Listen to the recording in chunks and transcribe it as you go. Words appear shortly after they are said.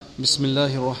بسم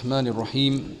الله الرحمن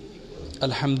الرحيم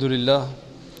الحمد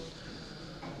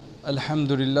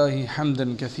لله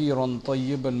حمدا كثيرا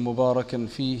طيبا مباركا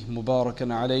فيه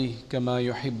مباركا عليه كما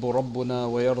يحب ربنا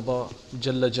ويرضى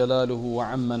جل جلاله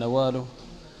وعم نواله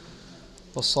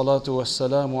والصلاة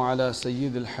والسلام على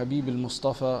سيد الحبيب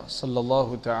المصطفى صلى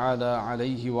الله تعالى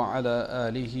عليه وعلى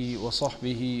آله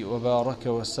وصحبه وبارك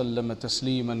وسلم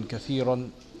تسليما كثيرا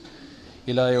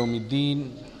إلى يوم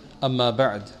الدين. أما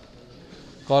بعد،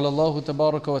 قال الله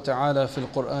تبارك وتعالى في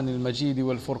القرآن المجيد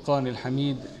والفرقان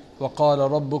الحميد: وقال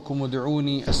ربكم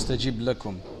ادعوني أستجب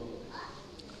لكم.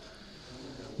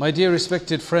 My dear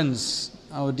respected friends,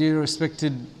 our dear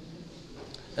respected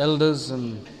elders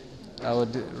and our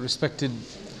respected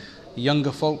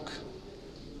younger folk,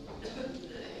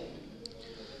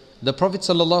 the Prophet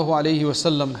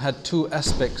ﷺ had two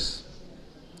aspects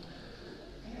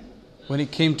when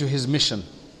it came to his mission.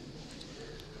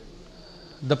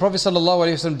 The Prophet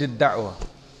ﷺ did da'wah.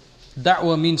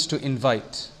 Da'wah means to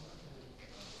invite.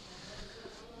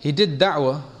 He did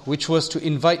da'wah, which was to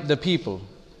invite the people.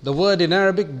 The word in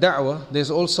Arabic, da'wah, there's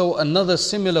also another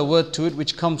similar word to it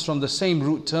which comes from the same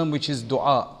root term, which is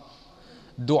du'a.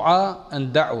 Du'a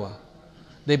and da'wah,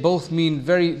 they both mean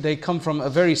they come from a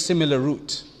very similar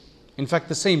root. In fact,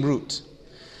 the same root.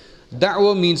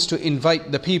 Da'wah means to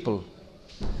invite the people,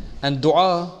 and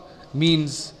du'a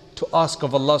means to ask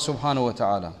of Allah subhanahu wa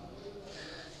ta'ala.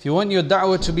 If you want your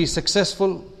da'wah to be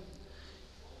successful,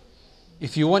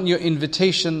 if you want your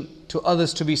invitation to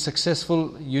others to be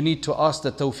successful, you need to ask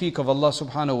the tawfiq of Allah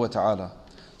subhanahu wa ta'ala.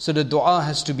 So the du'a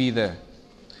has to be there.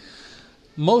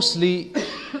 Mostly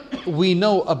we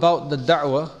know about the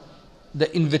da'wah,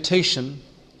 the invitation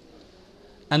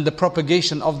and the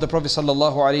propagation of the Prophet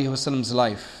sallallahu alaihi wasallam's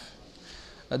life.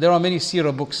 There are many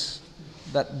seerah books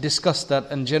that discuss that,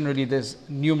 and generally there's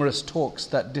numerous talks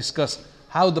that discuss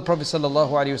how the Prophet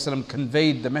sallallahu alaihi wasallam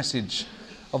conveyed the message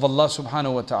of Allah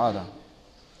subhanahu wa ta'ala.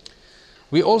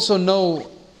 We also know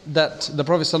that the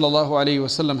Prophet sallallahu alaihi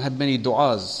wasallam had many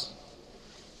du'as.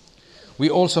 We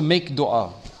also make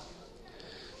du'a.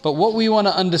 But what we want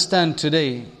to understand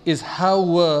today is how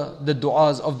were the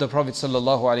du'as of the Prophet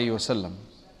sallallahu alaihi wasallam.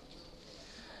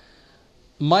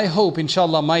 My hope,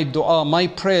 inshallah, my du'a, my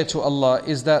prayer to Allah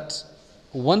is that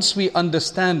once we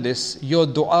understand this, your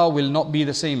du'a will not be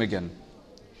the same again.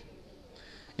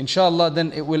 Inshallah,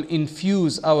 then it will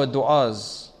infuse our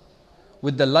du'as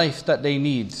with the life that they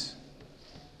need,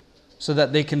 so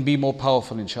that they can be more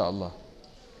powerful, inshallah.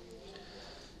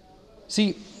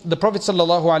 See, the Prophet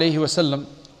sallallahu alaihi wasallam,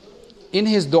 in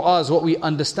his du'as, what we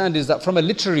understand is that from a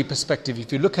literary perspective,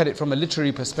 if you look at it from a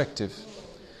literary perspective,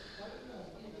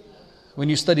 when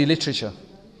you study literature,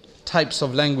 types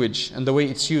of language and the way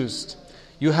it's used,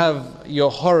 you have your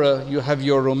horror, you have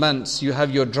your romance, you have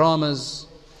your dramas,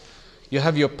 you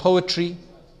have your poetry,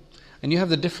 and you have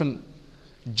the different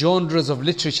genres of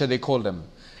literature, they call them.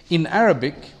 In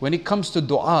Arabic, when it comes to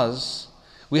du'as,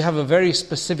 we have a very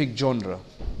specific genre.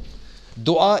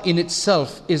 Du'a in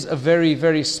itself is a very,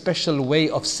 very special way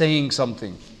of saying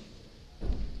something.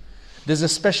 There's a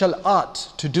special art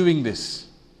to doing this.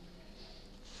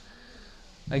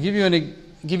 I'll give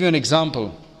you an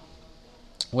example.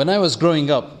 When I was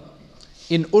growing up,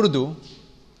 in Urdu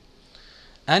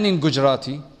and in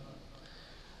Gujarati,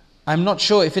 I'm not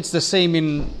sure if it's the same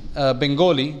in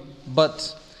Bengali,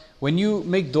 but when you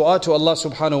make dua to Allah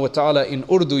subhanahu wa ta'ala in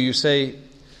Urdu, you say,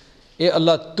 "Eh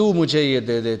Allah, tu mujhe ye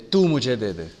de de, tu mujhe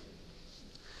de de."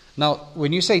 Now,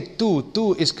 when you say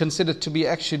tu is considered to be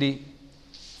actually,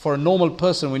 for a normal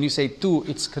person, when you say tu,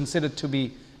 it's considered to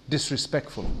be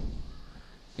disrespectful.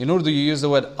 In Urdu, you use the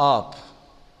word aap.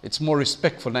 It's more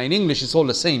respectful. Now in English, it's all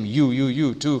the same.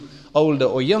 You, to older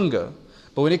or younger.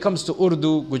 But when it comes to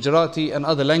Urdu, Gujarati and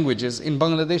other languages, in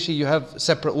Bangladeshi, you have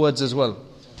separate words as well.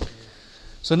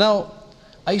 So now,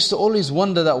 I used to always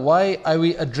wonder that why are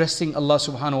we addressing Allah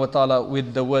subhanahu wa ta'ala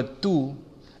with the word tu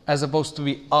as opposed to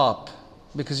be aap?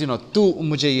 Because tu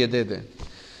mujhe ye de de.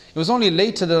 It was only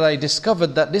later that I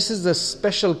discovered that this is a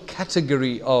special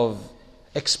category of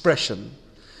expression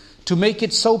to make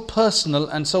it so personal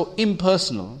and so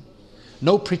impersonal,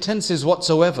 no pretenses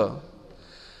whatsoever,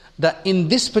 that in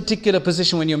this particular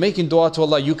position, when you're making dua to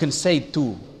Allah, you can say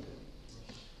tu.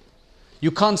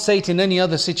 You can't say it in any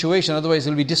other situation, otherwise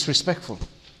it'll be disrespectful.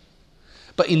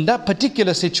 But in that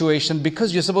particular situation,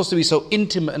 because you're supposed to be so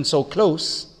intimate and so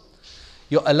close,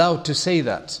 you're allowed to say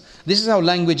that. This is how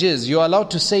language is. You're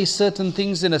allowed to say certain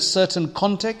things in a certain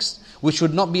context, which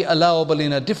would not be allowable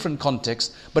in a different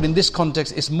context, but in this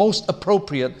context it's most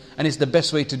appropriate and it's the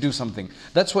best way to do something.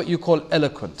 That's what you call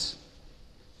eloquent.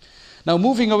 Now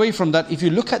moving away from that, if you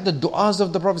look at the du'as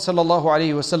of the Prophet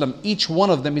ﷺ, each one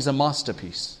of them is a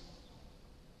masterpiece.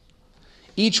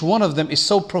 Each one of them is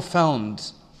so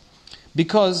profound,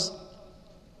 because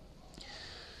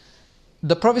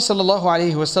the Prophet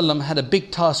ﷺ had a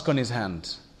big task on his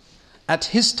hand. At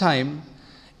his time,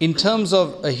 in terms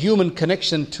of a human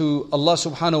connection to Allah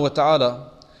subhanahu wa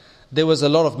ta'ala, there was a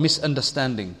lot of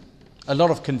misunderstanding, a lot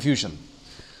of confusion.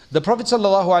 The Prophet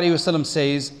ﷺ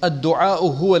says,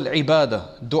 "Ad-du'a'u huwa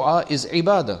al-ibadah." Dua is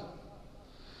ibadah.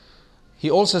 He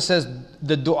also says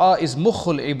the dua is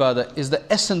mukhul ibadah, is the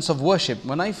essence of worship.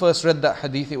 When I first read that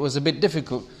hadith, it was a bit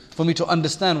difficult for me to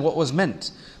understand what was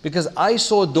meant, because I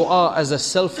saw dua as a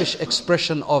selfish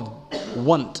expression of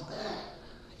want.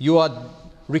 You are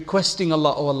requesting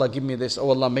Allah, oh Allah, give me this, oh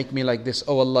Allah, make me like this,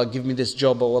 oh Allah, give me this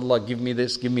job, oh Allah, give me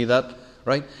this, give me that,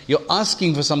 right? You're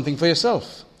asking for something for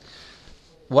yourself.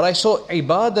 What I saw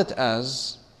ibadat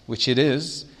as, which it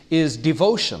is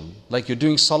devotion, like you're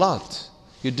doing salat,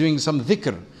 you're doing some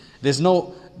dhikr. There's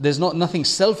nothing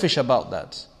selfish about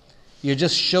that. You're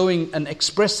just showing and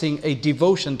expressing a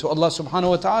devotion to Allah subhanahu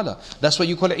wa ta'ala. That's what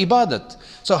you call ibadat.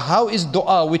 So how is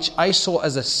dua, which I saw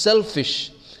as a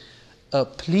selfish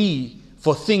plea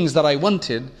for things that I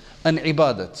wanted, an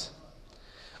ibadat?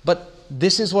 But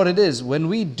this is what it is. When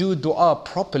we do dua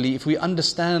properly, if we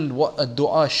understand what a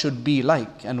dua should be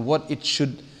like and what it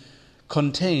should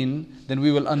contain, then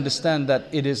we will understand that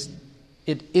it is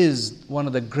one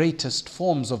of the greatest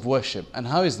forms of worship. And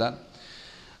how is that?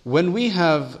 When we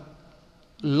have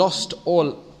lost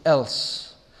all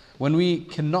else, when we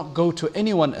cannot go to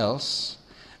anyone else,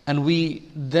 and we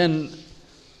then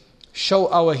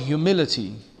show our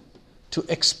humility to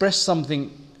express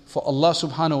something for Allah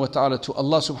subhanahu wa ta'ala, to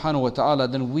Allah subhanahu wa ta'ala,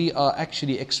 then we are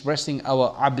actually expressing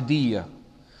our abdiyah,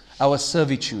 our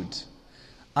servitude.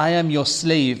 I am your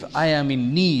slave, I am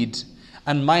in need,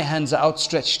 and my hands are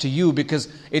outstretched to you, because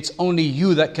it's only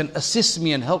you that can assist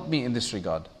me and help me in this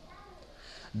regard.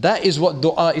 That is what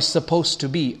dua is supposed to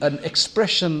be, an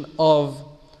expression of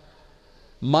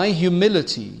my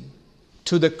humility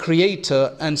to the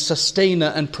creator and sustainer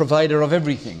and provider of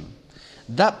everything.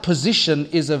 That position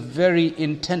is a very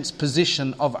intense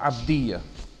position of abdiyah.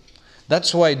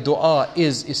 That's why dua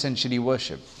is essentially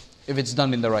worship, if it's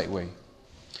done in the right way.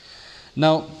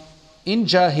 Now, in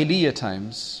Jahiliyyah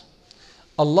times,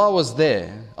 Allah was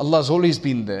there. Allah's always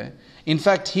been there. In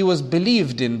fact, He was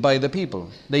believed in by the people.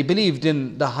 They believed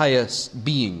in the highest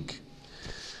being.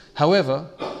 However,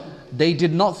 they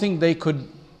did not think they could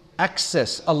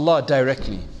access Allah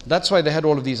directly. That's why they had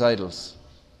all of these idols.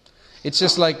 It's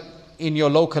just like in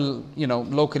your local,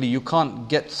 locally, you can't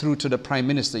get through to the Prime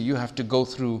Minister. You have to go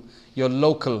through your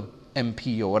local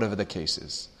MP or whatever the case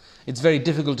is. It's very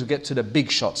difficult to get to the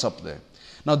big shots up there.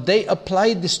 Now they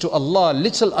applied this to Allah,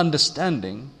 little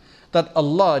understanding that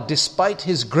Allah, despite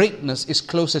His greatness, is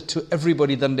closer to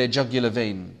everybody than their jugular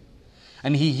vein.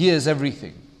 And He hears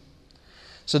everything.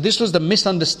 So this was the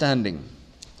misunderstanding.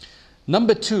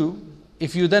 Number two,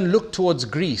 if you then look towards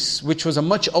Greece, which was a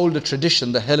much older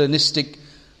tradition, the Hellenistic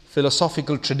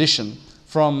philosophical tradition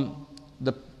from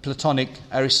the Platonic,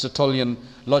 Aristotelian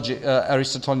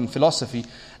philosophy,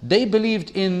 they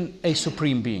believed in a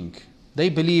supreme being. They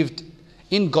believed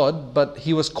in God, but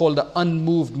He was called the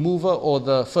unmoved mover or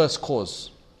the first cause.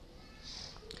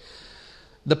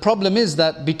 The problem is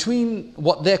that between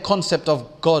what their concept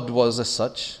of God was as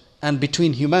such, and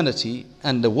between humanity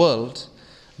and the world,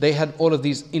 they had all of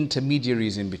these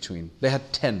intermediaries in between. They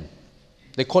had 10.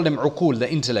 They called them uqul,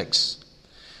 the intellects.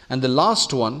 And the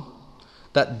last one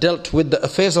that dealt with the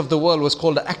affairs of the world was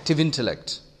called the active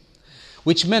intellect,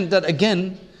 which meant that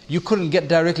again, you couldn't get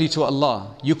directly to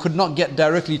Allah. You could not get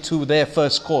directly to their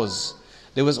first cause.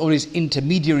 There was always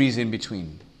intermediaries in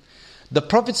between. The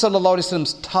Prophet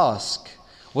ﷺ's task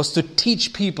was to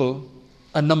teach people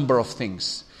a number of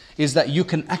things. Is that you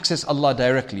can access Allah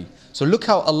directly. So look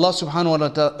how Allah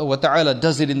subhanahu wa ta'ala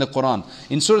does it in the Quran.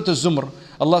 In Surah Al-Zumr,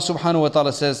 Allah subhanahu wa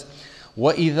ta'ala says,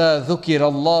 وَإِذَا ذُكِرَ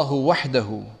اللَّهُ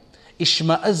وَحْدَهُ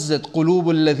إِشْمَأَزَّتْ قُلُوبُ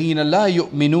الَّذِينَ لَا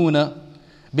يُؤْمِنُونَ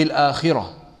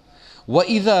بِالْآخِرَةِ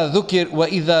وَإِذَا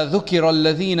ذُكِرَ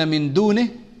الَّذِينَ مِن دُونِهِ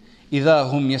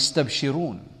إِذَا هُمْ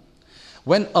يَسْتَبْشِرُونَ.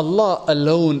 When Allah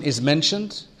alone is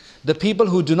mentioned, the people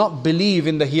who do not believe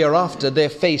in the hereafter, their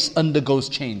face undergoes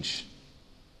change.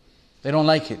 They don't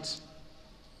like it.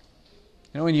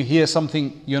 When you hear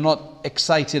something you're not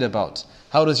excited about,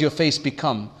 how does your face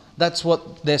become? That's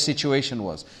what their situation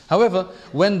was. However,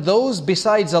 when those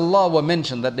besides Allah were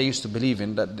mentioned that they used to believe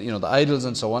in, that the idols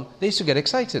and so on, they used to get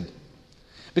excited.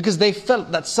 Because they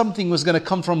felt that something was going to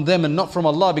come from them and not from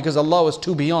Allah, because Allah was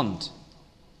too beyond.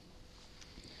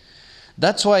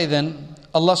 That's why then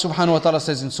Allah subhanahu wa ta'ala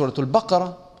says in Surah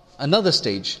Al-Baqarah, another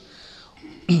stage,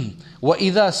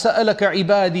 وَإِذَا سَأَلَكَ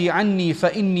عِبَادِي عَنِّي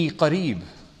فَإِنِّي قَرِيبٌ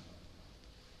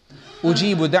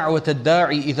أُجِيبُ دَعْوَةَ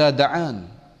الدَّاعِ إِذَا دَعَانِ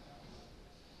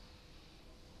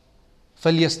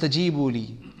فَلْيَسْتَجِيبُوا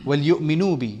لِي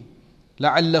وَلْيُؤْمِنُوا بِي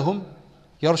لَعَلَّهُمْ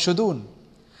يَرْشُدُونَ.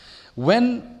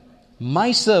 When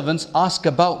my servants ask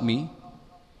about me,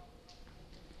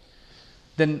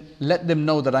 then let them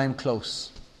know that I am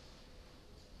close.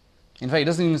 In fact, it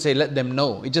doesn't even say let them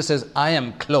know. It just says I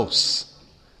am close.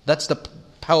 That's the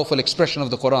powerful expression of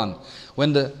the Quran.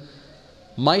 When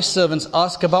my servants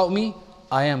ask about me,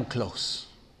 I am close.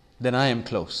 Then I am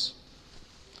close.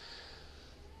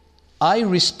 I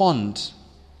respond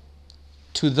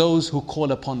to those who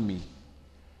call upon me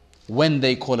when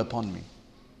they call upon me.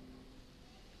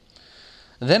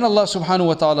 Then Allah subhanahu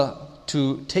wa ta'ala,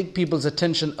 to take people's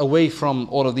attention away from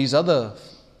all of these other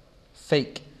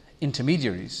fake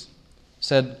intermediaries,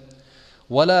 said,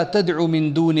 وَلَا تَدْعُ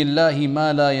مِن دُونِ اللَّهِ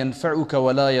مَا لَا يَنْفَعُكَ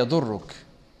وَلَا يَضُرُّكَ.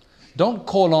 Don't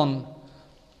call on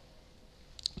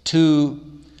to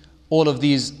all of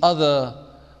these other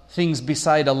things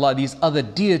beside Allah, these other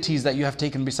deities that you have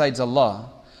taken besides Allah,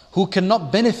 who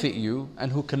cannot benefit you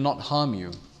and who cannot harm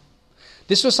you.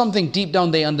 This was something deep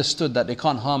down they understood, that they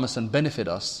can't harm us and benefit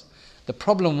us. The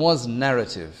problem was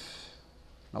narrative.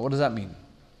 Now what does that mean?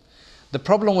 The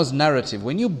problem was narrative.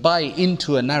 When you buy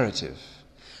into a narrative,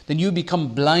 then you become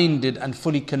blinded and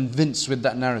fully convinced with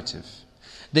that narrative.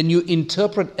 Then you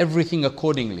interpret everything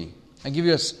accordingly. I'll give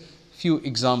you a few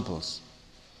examples.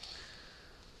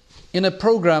 In a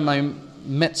program, I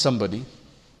met somebody.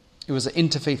 It was an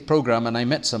interfaith program, and I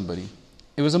met somebody.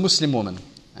 It was a Muslim woman.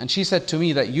 And she said to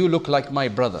me that you look like my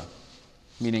brother.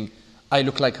 Meaning, I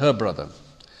look like her brother.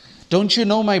 Don't you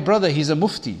know my brother? He's a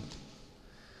mufti.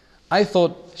 I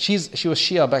thought, she was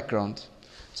Shia background.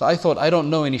 So I thought, I don't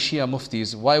know any Shia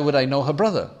muftis. Why would I know her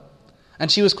brother? And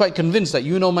she was quite convinced that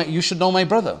you should know my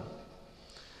brother.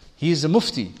 He is a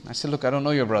mufti. I said, look, I don't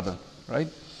know your brother. Right?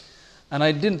 And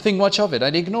I didn't think much of it. I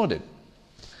ignored it.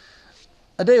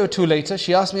 A day or two later,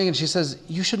 she asked me again. She says,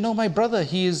 you should know my brother.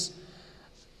 He's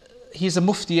a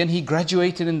mufti and he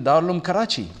graduated in Darul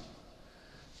Karachi.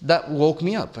 That woke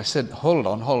me up. I said, hold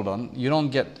on. You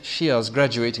don't get Shias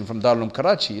graduating from Darul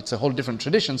Karachi. It's a whole different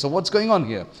tradition. So what's going on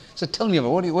here? I said, tell me about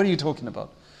what are you talking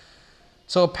about?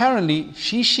 So apparently,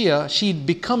 she'd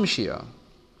become Shia.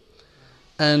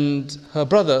 And her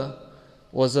brother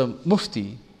was a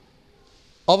mufti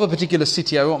of a particular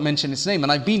city. I won't mention its name.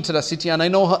 And I've been to that city and I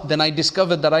know her. Then I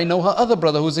discovered that I know her other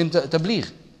brother who's into Tabligh.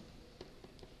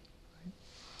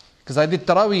 Because I did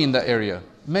Taraweeh in that area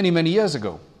many, many years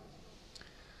ago.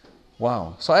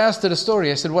 Wow. So I asked her the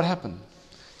story. I said, what happened?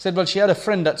 She said, well, she had a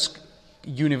friend at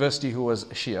university who was a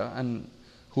Shia and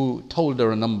who told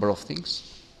her a number of things.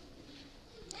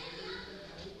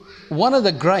 One of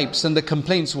the gripes and the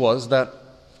complaints was that,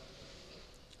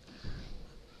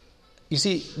 you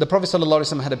see, the Prophet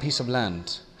ﷺ had a piece of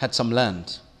land, had some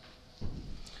land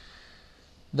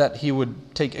that he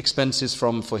would take expenses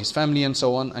from for his family and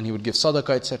so on, and he would give sadaqah,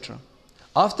 etc.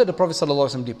 After the Prophet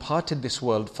ﷺ departed this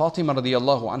world, Fatima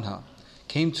radiallahu anha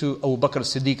came to Abu Bakr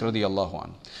Siddiq radiallahu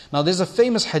anhu. Now there's a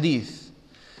famous hadith,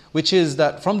 which is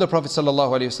that from the Prophet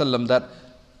ﷺ, that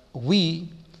we,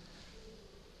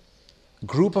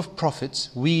 group of prophets,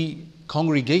 we,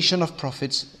 congregation of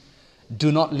prophets,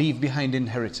 do not leave behind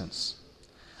inheritance.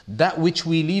 That which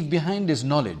we leave behind is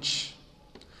knowledge.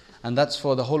 And that's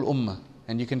for the whole ummah.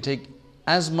 And you can take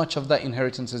as much of that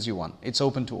inheritance as you want. It's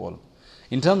open to all.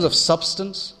 In terms of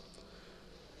substance,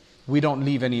 we don't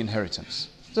leave any inheritance.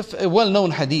 It's a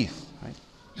well-known hadith. Right?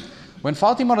 When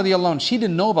Fatima radiallahu anha, she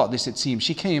didn't know about this, it seems.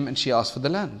 She came and she asked for the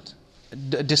land,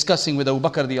 discussing with Abu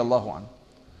Bakr radiallahu anhu.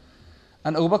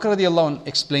 And Abu Bakr radiallahu anhu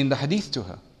explained the hadith to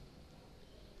her.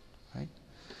 Right?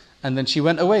 And then she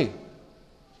went away.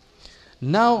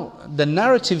 Now, the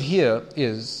narrative here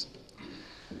is,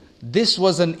 this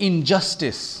was an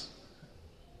injustice.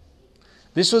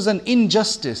 This was an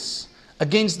injustice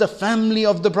against the family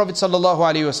of the Prophet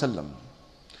ﷺ.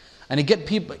 And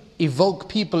it evoke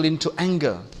people into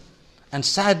anger and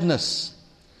sadness.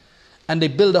 And they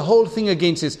build a whole thing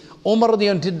against this. Umar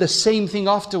radiallahu anhu did the same thing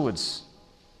afterwards.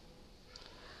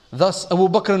 Thus, Abu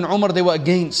Bakr and Umar, they were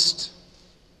against.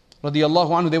 Radiallahu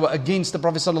anhu, they were against the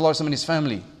Prophet ﷺ and his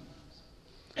family.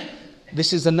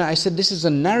 I said, this is a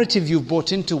narrative you've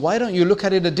bought into. Why don't you look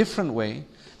at it a different way?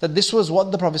 That this was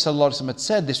what the Prophet ﷺ had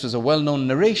said. This was a well-known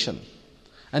narration.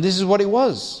 And this is what it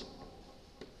was.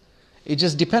 It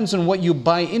just depends on what you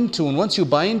buy into. And once you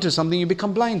buy into something, you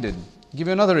become blinded. I'll give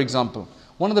you another example.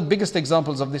 One of the biggest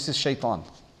examples of this is shaitan.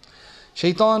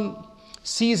 Shaitan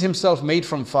sees himself made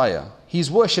from fire. He's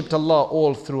worshipped Allah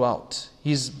all throughout.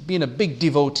 He's been a big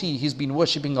devotee. He's been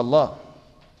worshipping Allah.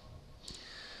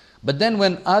 But then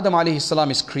when Adam alayhi salam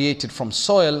is created from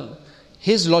soil,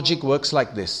 his logic works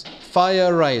like this.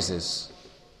 Fire rises,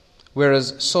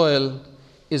 whereas soil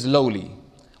is lowly.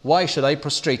 Why should I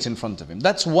prostrate in front of him?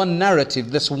 That's one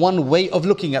narrative. That's one way of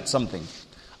looking at something.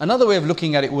 Another way of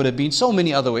looking at it would have been so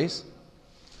many other ways.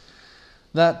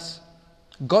 That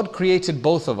God created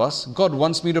both of us. God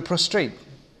wants me to prostrate.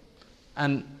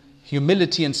 And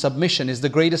humility and submission is the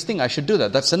greatest thing. I should do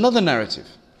that. That's another narrative.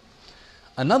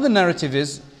 Another narrative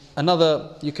is,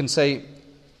 you can say,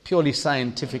 purely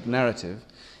scientific narrative,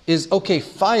 is, okay,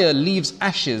 fire leaves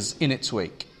ashes in its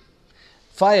wake.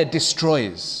 Fire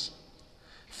destroys.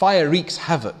 Fire wreaks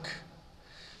havoc.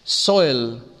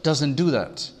 Soil doesn't do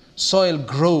that. Soil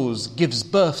grows, gives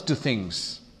birth to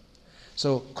things.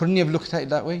 So couldn't you have looked at it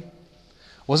that way?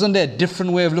 Wasn't there a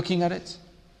different way of looking at it?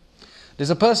 There's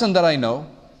a person that I know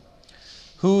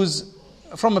who's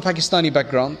from a Pakistani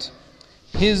background.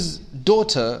 His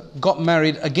daughter got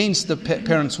married against the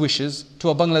parents' wishes to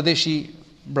a Bangladeshi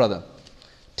brother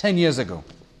 10 years ago.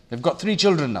 They've got 3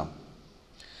 children now.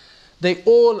 They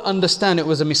all understand it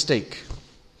was a mistake.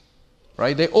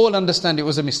 Right? They all understand it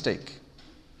was a mistake.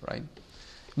 Right?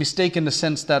 Mistake in the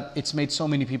sense that it's made so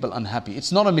many people unhappy.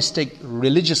 It's not a mistake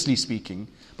religiously speaking,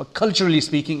 but culturally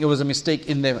speaking, it was a mistake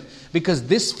in there. Because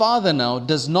this father now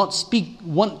does not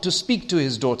want to speak to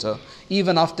his daughter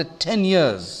even after 10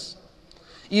 years.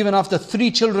 Even after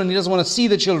 3 children, he doesn't want to see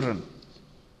the children.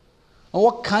 And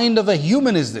what kind of a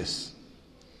human is this?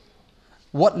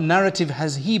 What narrative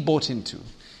has he bought into?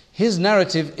 His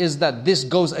narrative is that this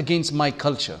goes against my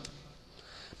culture.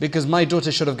 Because my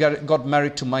daughter should have got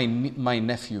married to my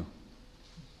nephew.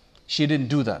 She didn't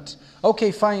do that.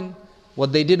 Okay, fine.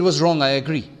 What they did was wrong, I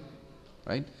agree.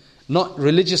 Right? Not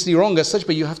religiously wrong as such,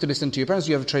 but you have to listen to your parents.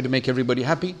 You have to try to make everybody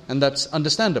happy, and that's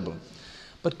understandable.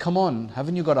 But come on,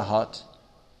 haven't you got a heart?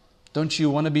 Don't you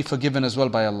want to be forgiven as well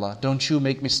by Allah? Don't you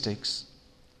make mistakes?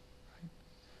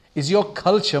 Is your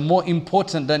culture more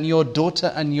important than your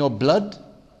daughter and your blood?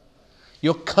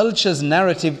 Your culture's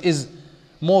narrative is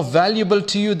more valuable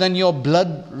to you than your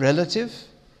blood relative?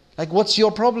 Like, what's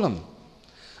your problem?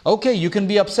 Okay, you can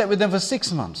be upset with them for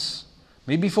 6 months,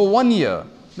 maybe for 1 year,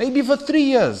 maybe for 3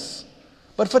 years,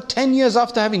 but for 10 years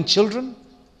after having children?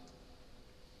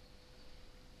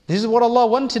 This is what Allah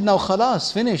wanted now.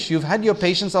 Khalas, finish. You've had your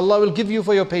patience. Allah will give you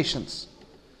for your patience.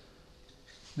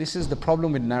 This is the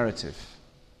problem with narrative.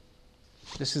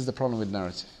 This is the problem with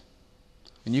narrative.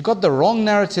 When you got the wrong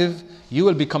narrative, you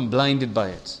will become blinded by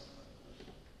it.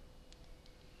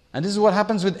 And this is what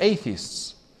happens with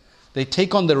atheists. They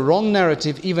take on the wrong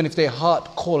narrative even if their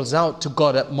heart calls out to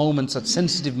God at moments, at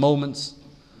sensitive moments.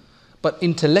 But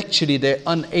intellectually they're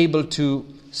unable to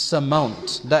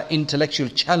surmount that intellectual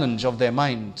challenge of their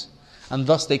mind. And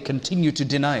thus they continue to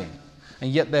deny.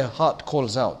 And yet their heart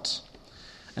calls out.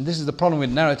 And this is the problem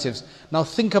with narratives. Now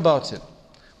think about it.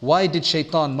 Why did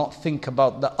Shaitan not think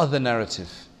about the other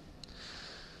narrative?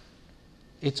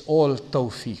 It's all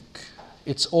tawfiq.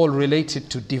 It's all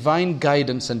related to divine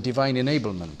guidance and divine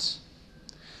enablement.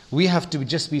 We have to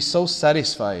just be so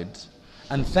satisfied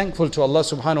and thankful to Allah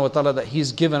subhanahu wa ta'ala that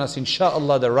He's given us,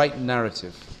 insha'Allah, the right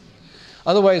narrative.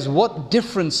 Otherwise, what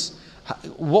difference,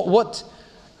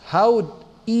 how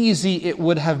easy it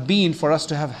would have been for us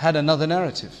to have had another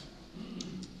narrative.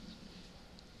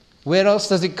 Where else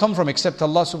does it come from except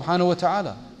Allah subhanahu wa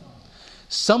ta'ala?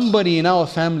 Somebody in our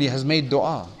family has made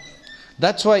dua.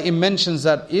 That's why it mentions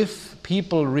that if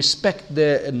people respect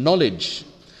their knowledge,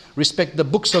 respect the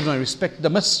books of knowledge, respect the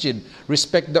masjid,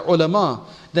 respect the ulama,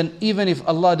 then even if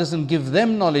Allah doesn't give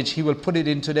them knowledge, He will put it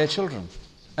into their children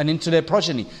and into their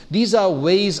progeny. These are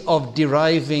ways of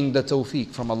deriving the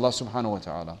tawfiq from Allah subhanahu wa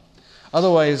ta'ala.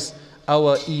 Otherwise,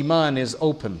 our iman is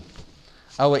open.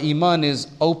 Our iman is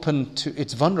open to,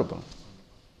 it's vulnerable.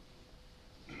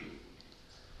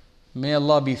 May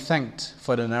Allah be thanked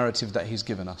for the narrative that He's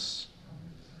given us.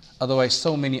 Otherwise,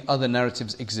 so many other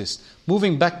narratives exist.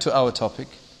 Moving back to our topic.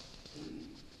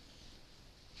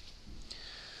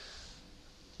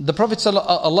 The Prophet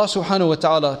Allah subhanahu wa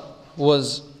ta'ala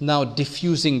was now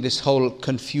diffusing this whole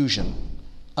confusion,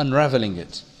 unraveling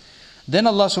it. Then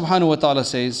Allah subhanahu wa ta'ala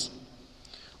says,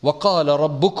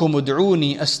 وَقَالَ رَبُّكُمُ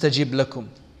ادْعُونِي أَسْتَجِبْ لَكُمْ.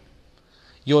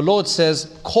 Your Lord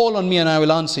says, call on me and I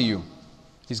will answer you.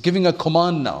 He's giving a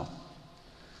command now.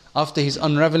 After He's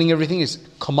unraveling everything, He's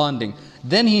commanding.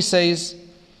 Then He says,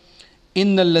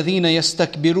 إِنَّ الَّذِينَ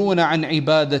يَسْتَكْبِرُونَ عَنْ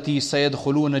عِبَادَتِي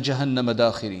سَيَدْخُلُونَ جَهَنَّمَ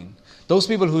دَاخِرِينَ. Those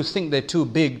people who think they're too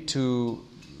big to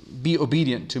be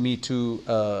obedient to me,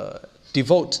 to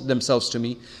devote themselves to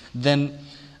me, then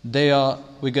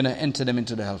we're going to enter them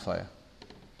into the hellfire.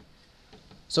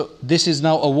 So this is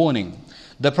now a warning.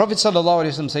 The Prophet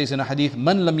ﷺ says in a hadith,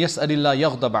 "Man lam yas'alillah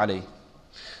yaghdab alayh."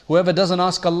 Whoever doesn't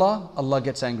ask Allah, Allah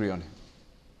gets angry on him.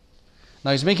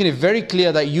 Now he's making it very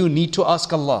clear that you need to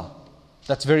ask Allah.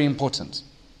 That's very important.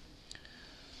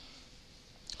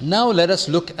 Now let us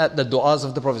look at the du'as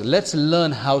of the Prophet. Let's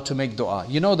learn how to make du'a.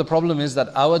 You know, the problem is that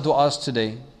our du'as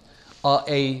today are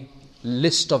a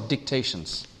list of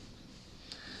dictations.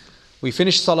 We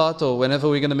finish salat, or whenever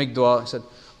we're going to make du'a, I said,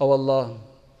 "Oh Allah,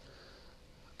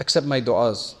 accept my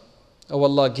du'as. Oh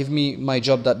Allah, give me my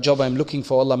job, that job I'm looking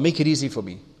for. Allah, make it easy for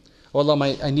me. Oh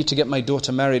Allah, I need to get my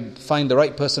daughter married. Find the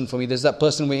right person for me. There's that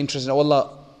person we're interested in. Oh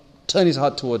Allah, turn his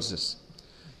heart towards this.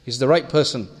 He's the right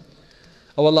person.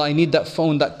 Oh Allah, I need that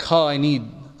phone, that car I need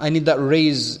that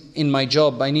raise in my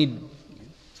job.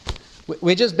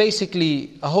 We're just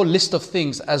basically a whole list of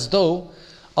things, as though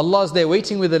Allah's there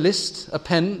waiting with a list, a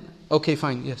pen. Okay,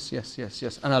 fine, yes,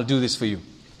 and I'll do this for you.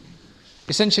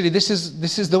 Essentially, this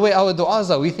is the way our du'as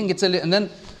are. We think it's and then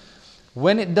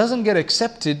when it doesn't get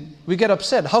accepted, we get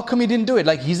upset. How come he didn't do it?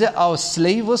 Like he's our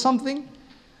slave or something?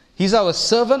 He's our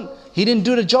servant. He didn't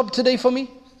do the job today for me.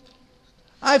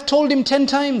 I've told him 10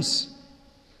 times.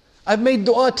 I've made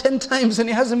dua 10 times and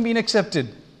it hasn't been accepted.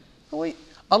 Wait,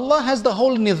 Allah has the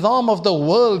whole nizam of the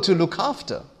world to look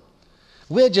after.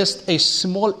 We're just a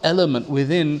small element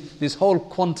within this whole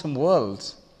quantum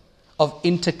world of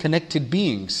interconnected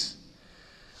beings.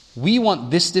 We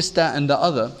want this, that and the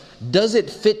other. Does it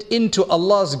fit into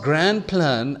Allah's grand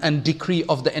plan and decree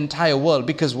of the entire world?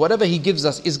 Because whatever He gives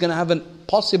us is going to have a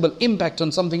possible impact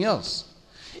on something else.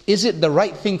 Is it the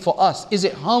right thing for us? Is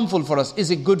it harmful for us?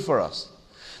 Is it good for us?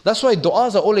 That's why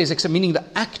du'as are always accepted, meaning the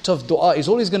act of du'a is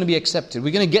always going to be accepted.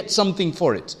 We're going to get something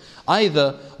for it.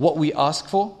 Either what we ask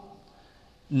for,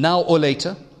 now or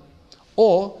later,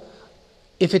 or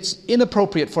if it's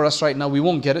inappropriate for us right now, we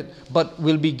won't get it, but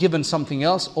we'll be given something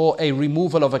else, or a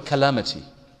removal of a calamity.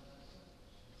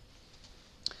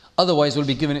 Otherwise, we'll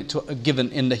be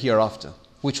given in the hereafter,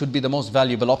 which would be the most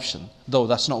valuable option, though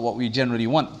that's not what we generally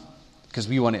want, because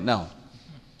we want it now.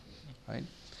 Right?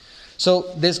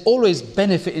 So there's always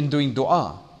benefit in doing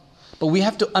dua, but we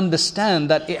have to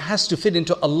understand that it has to fit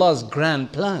into Allah's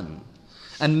grand plan.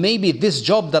 And maybe this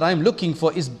job that I'm looking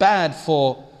for is bad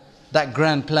for that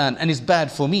grand plan and is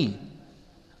bad for me.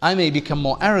 I may become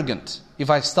more arrogant if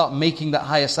I start making that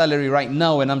higher salary right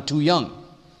now when I'm too young.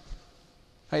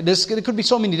 Right? There could be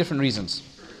so many different reasons.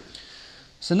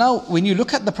 So now when you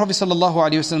look at the Prophet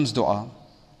ﷺ's dua,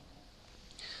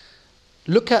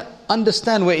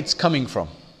 understand where it's coming from.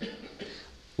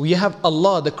 We have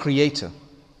Allah, the Creator,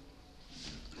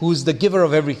 who is the giver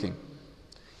of everything.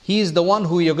 He is the one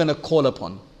who you're going to call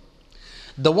upon.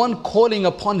 The one calling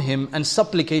upon Him and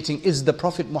supplicating is the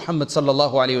Prophet Muhammad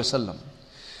sallallahu alaihi wasallam.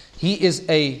 He is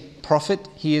a prophet,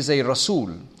 he is a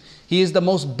Rasul. He is the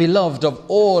most beloved of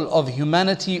all of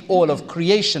humanity, all of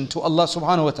creation to Allah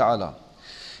subhanahu wa ta'ala.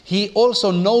 He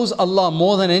also knows Allah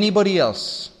more than anybody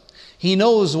else. He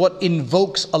knows what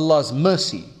invokes Allah's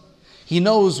mercy. He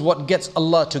knows what gets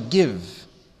Allah to give.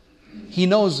 He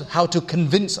knows how to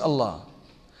convince Allah.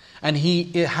 And He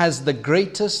has the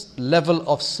greatest level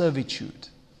of servitude.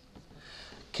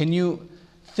 Can you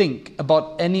think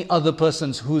about any other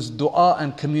persons whose dua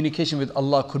and communication with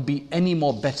Allah could be any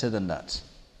more better than that?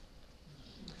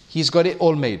 He's got it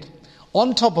all made.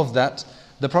 On top of that,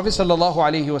 the Prophet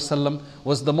ﷺ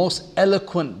was the most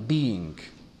eloquent being.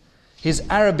 His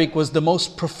Arabic was the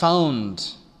most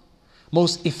profound,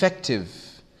 most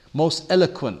effective, most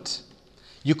eloquent.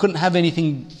 You couldn't have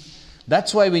anything.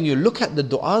 That's why when you look at the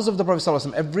du'as of the Prophet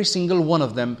ﷺ, every single one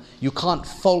of them, you can't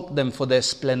fault them for their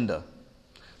splendor,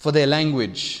 for their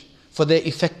language, for their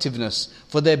effectiveness,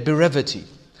 for their brevity.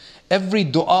 Every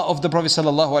dua of the Prophet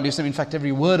ﷺ, in fact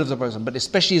every word of the Prophet, but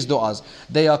especially his du'as,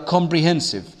 they are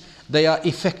comprehensive, they are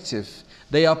effective,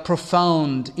 they are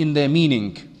profound in their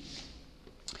meaning.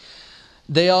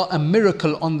 They are a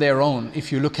miracle on their own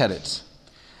if you look at it.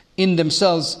 In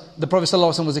themselves, the Prophet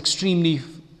ﷺ was extremely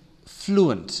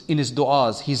fluent in his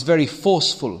du'as. He's very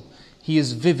forceful, he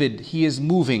is vivid, he is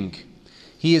moving,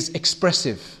 he is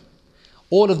expressive.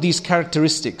 All of these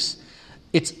characteristics,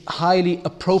 it's highly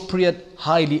appropriate,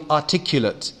 highly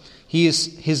articulate.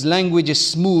 His language is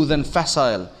smooth and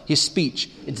facile. His speech,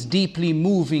 it's deeply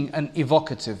moving and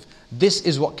evocative. This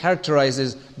is what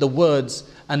characterizes the words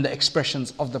and the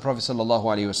expressions of the Prophet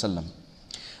ﷺ.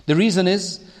 The reason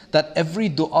is that every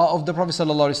dua of the Prophet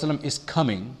ﷺ is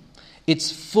coming.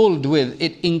 It's filled with,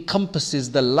 it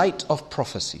encompasses the light of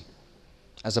prophecy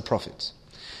as a prophet.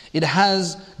 It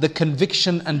has the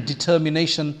conviction and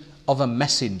determination of a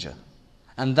messenger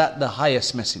and that the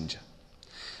highest messenger.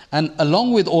 And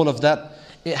along with all of that,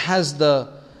 it has the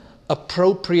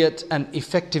appropriate and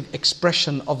effective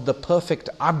expression of the perfect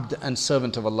abd and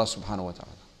servant of Allah subhanahu wa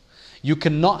ta'ala. You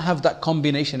cannot have that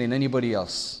combination in anybody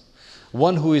else.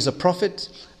 One who is a prophet,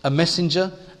 a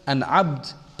messenger, an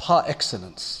abd par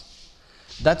excellence.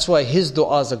 That's why his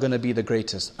du'as are going to be the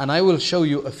greatest. And I will show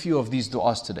you a few of these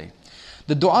du'as today.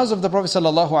 The du'as of the Prophet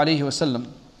sallallahu alaihi wasallam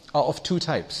are of two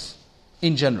types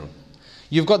in general.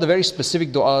 You've got the very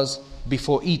specific du'as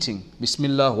before eating,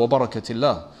 Bismillah wa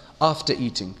barakatillah, after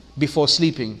eating, before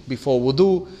sleeping, before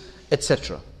wudu,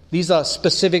 etc. These are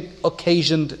specific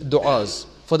occasioned du'as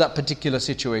for that particular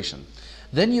situation.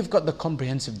 Then you've got the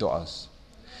comprehensive du'as.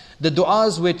 The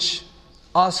du'as which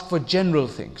ask for general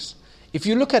things. If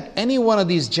you look at any one of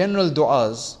these general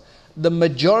du'as, the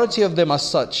majority of them are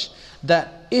such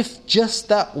that if just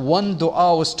that one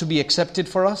du'a was to be accepted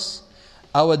for us,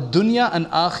 our dunya and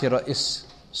akhirah is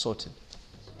sorted.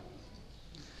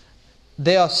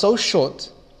 They are so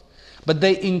short, but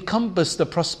they encompass the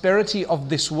prosperity of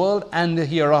this world and the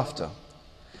hereafter.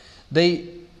 They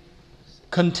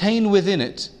contain within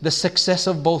it the success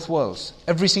of both worlds.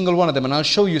 Every single one of them, and I'll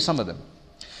show you some of them.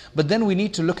 But then we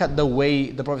need to look at the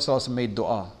way the Prophet ﷺ made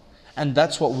dua. And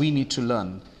that's what we need to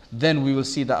learn. Then we will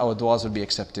see that our du'as will be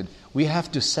accepted. We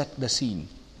have to set the scene.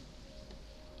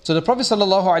 So the Prophet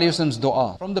ﷺ's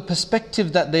dua, from the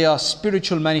perspective that they are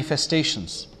spiritual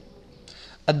manifestations,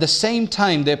 at the same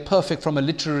time they're perfect from a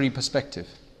literary perspective.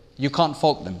 You can't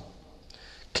fault them.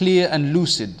 Clear and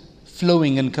lucid,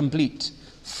 flowing and complete,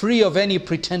 free of any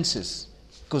pretenses,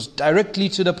 goes directly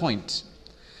to the point.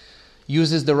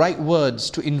 Uses the right words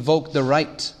to invoke the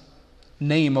right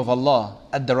name of Allah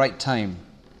at the right time.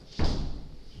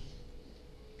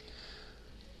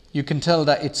 You can tell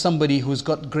that it's somebody who's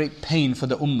got great pain for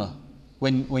the ummah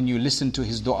when you listen to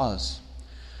his du'as.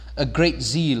 A great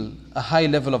zeal, a high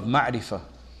level of ma'rifah,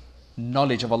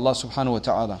 knowledge of Allah subhanahu wa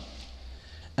ta'ala.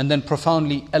 And then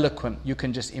profoundly eloquent. You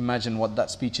can just imagine what that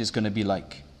speech is going to be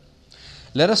like.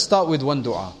 Let us start with one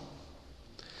du'a.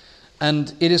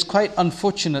 And it is quite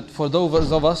unfortunate for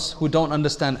those of us who don't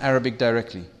understand Arabic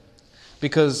directly,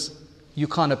 because you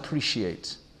can't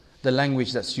appreciate the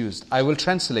language that's used. I will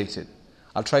translate it.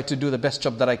 I'll try to do the best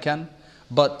job that I can.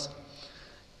 But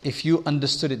if you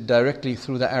understood it directly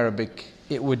through the Arabic,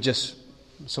 it would just,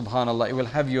 subhanAllah, it will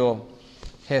have your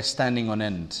hair standing on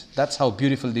end. That's how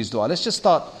beautiful these dua. Let's just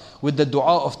start with the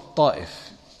dua of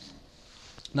Ta'if.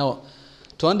 Now,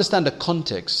 to understand the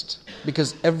context,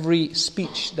 because every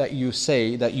speech that you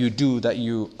say, that you do, that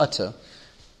you utter,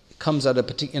 comes at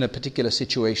in a particular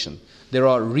situation. There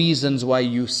are reasons why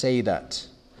you say that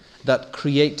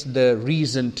create the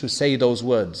reason to say those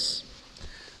words.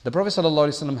 The Prophet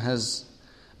ﷺ has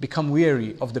become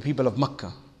weary of the people of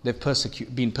Makkah. They've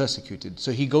been persecuted.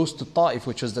 So he goes to Ta'if,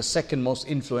 which was the second most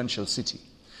influential city.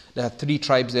 There are 3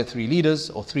 tribes, there are 3 leaders,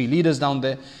 or 3 leaders down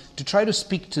there, to try to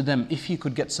speak to them. If he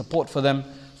could get support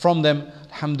from them,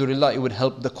 alhamdulillah, it would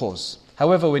help the cause.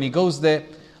 However, when he goes there,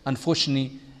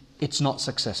 unfortunately, it's not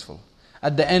successful.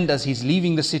 At the end, as he's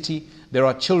leaving the city, there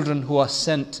are children who are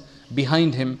sent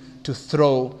behind him to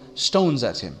throw stones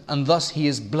at him. And thus he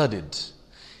is blooded.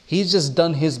 He's just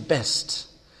done his best.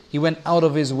 He went out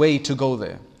of his way to go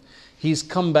there. He's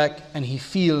come back and he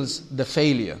feels the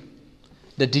failure,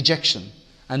 the dejection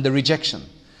and the rejection.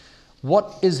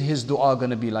 What is his dua going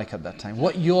to be like at that time?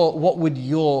 What would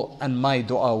your and my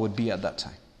dua would be at that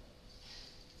time?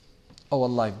 Oh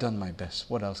Allah, I've done my best.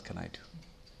 What else can I do?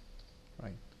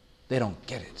 Right? They don't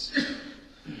get it.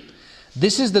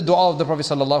 This is the dua of the Prophet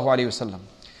sallallahu alaihi wasallam.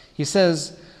 He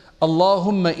says,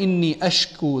 Allahumma inni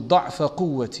ashku da'fa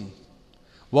quwwati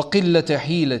wa qillata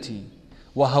hilati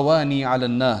wa hawani ala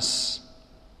nas.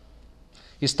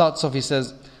 He starts off, he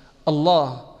says,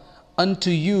 Allah, unto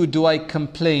you do I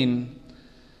complain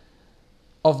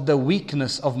of the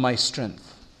weakness of my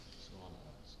strength.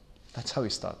 That's how he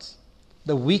starts.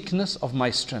 The weakness of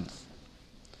my strength.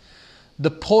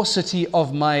 The paucity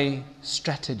of my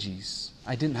strategies.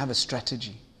 I didn't have a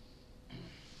strategy.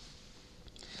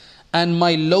 And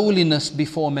my lowliness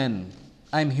before men.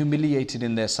 I'm humiliated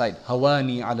in their sight.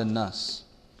 Hawani ala nas.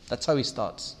 That's how he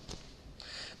starts.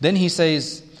 Then he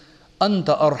says,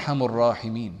 Anta arhamur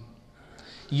rahimin.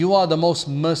 You are the most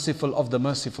merciful of the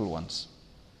merciful ones.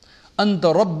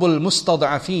 Anta rabbul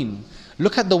mustad'afin.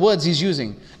 Look at the words he's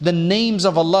using. The names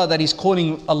of Allah that he's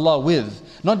calling Allah with.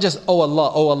 Not just, oh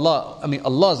Allah, oh Allah. I mean,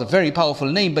 Allah is a very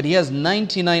powerful name, but he has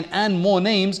 99 and more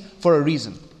names for a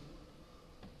reason.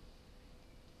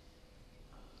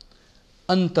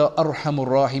 Anta arhamur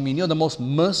rahimin. You're the most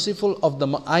merciful of the...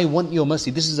 I want your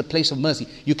mercy. This is a place of mercy.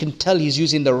 You can tell he's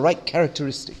using the right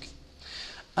characteristic.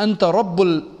 أنت رب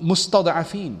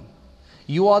المستضعفين.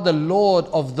 You are the Lord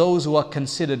of those who are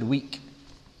considered weak.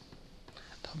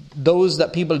 Those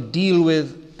that people deal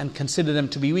with and consider them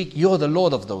to be weak, you're the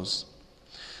Lord of those.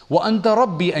 وَأَنْتَ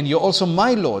رَبِّي, and you're also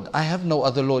my Lord. I have no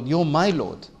other Lord, you're my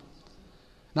Lord.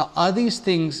 Now, aren't these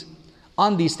things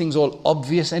all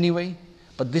obvious anyway?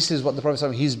 But this is what the Prophet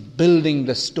ﷺ, he's building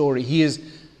the story. He is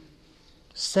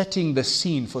setting the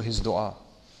scene for his dua.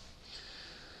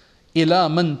 إِلَى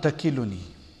مَنْ تَكِلُنِي.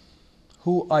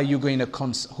 Who are you going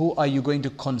to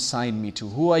consign me to?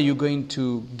 Who are you going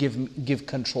to give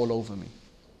control over me?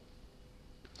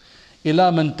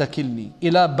 إِلَى مَنْ تَكِلْنِي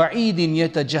إِلَى بَعِيدٍ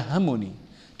يَتَجَهَّمُنِي.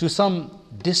 To some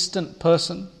distant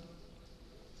person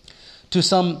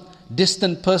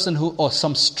or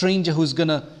some stranger who's going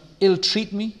to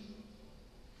ill-treat me?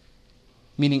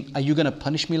 Meaning, are you going to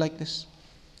punish me like this?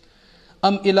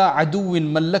 أَمْ إِلَى عَدُوٍ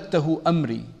مَلَّكْتَهُ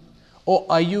أَمْرِي. Or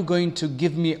are you going to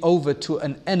give me over to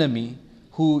an enemy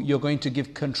who you're going to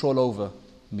give control over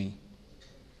me?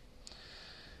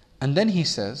 And then he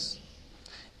says,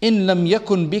 إِن لَمْ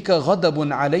يَكُنْ بِكَ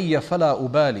غَضَبٌ عَلَيَّ فَلَا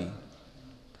أُبَالِي.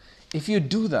 If you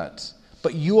do that,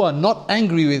 but you are not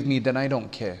angry with me, then I don't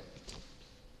care.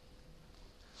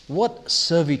 What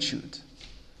servitude.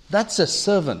 That's a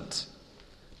servant.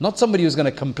 Not somebody who's going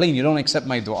to complain, you don't accept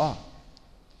my dua.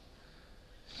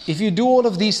 If you do all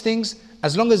of these things,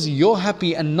 as long as you're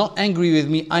happy and not angry with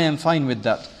me, I am fine with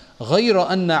that. غَيْرَ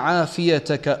أَنَّ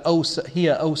عَافِيَتَكَ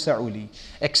هِيَ أَوْسَعُ لِي.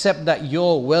 Except that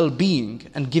your well-being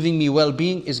and giving me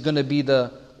well-being is going to be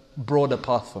the broader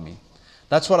path for me.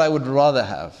 That's what I would rather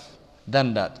have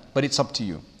than that. But it's up to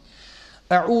you.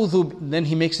 Then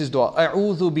he makes his dua.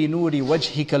 أعوذ بنور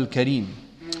وجهك الكريم.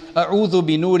 أعوذ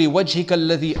بنور وجهك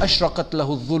الذي أشرقت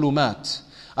له الظلمات.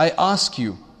 I ask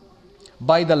you,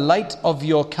 by the light of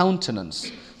your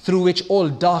countenance, through which all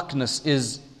darkness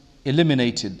is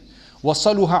eliminated.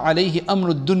 وصلها عليه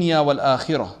أمر الدنيا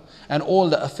والآخرة. And all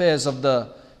the affairs of the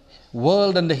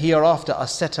world and the hereafter are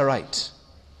set aright.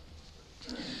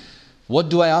 What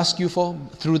do I ask you for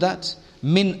through that?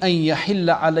 من أن يحل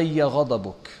علي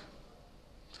غضبك.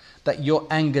 That your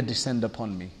anger descend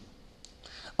upon me.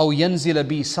 أو ينزل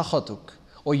بي سخطك.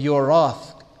 Or your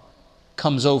wrath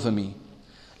comes over me.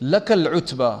 لك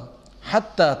العتبى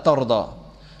حتى ترضى.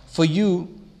 For you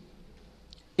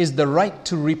is the right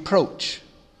to reproach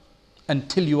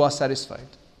until you are satisfied.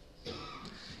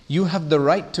 You have the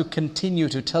right to continue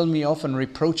to tell me off and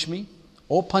reproach me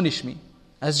or punish me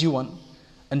as you want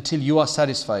until you are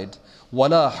satisfied.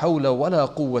 وَلَا حَوْلَ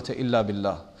وَلَا قُوَّةَ إِلَّا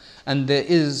بِاللَّهِ. And there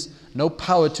is no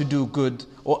power to do good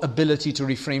or ability to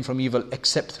refrain from evil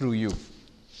except through you.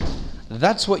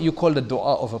 That's what you call the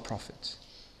dua of a prophet.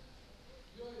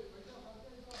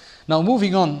 Now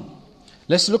moving on,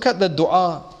 let's look at the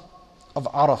dua of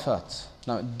Arafat.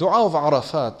 Now, dua of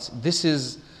Arafat, this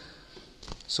is,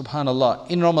 subhanallah,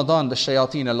 in Ramadan the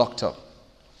shayateen are locked up.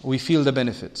 We feel the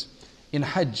benefit. In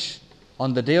Hajj,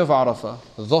 on the day of Arafah,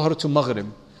 Dhuhr to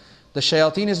Maghrib, the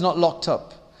shayateen is not locked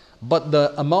up. But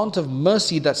the amount of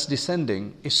mercy that's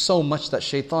descending is so much that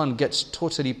shaitan gets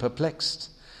totally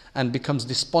perplexed and becomes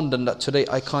despondent that today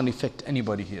I can't affect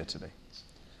anybody here today.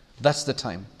 That's the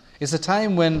time. It's a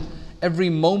time when every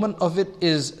moment of it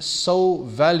is so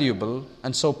valuable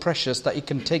and so precious that it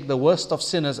can take the worst of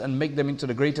sinners and make them into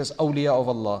the greatest awliya of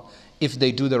Allah if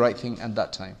they do the right thing at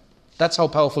that time. That's how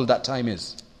powerful that time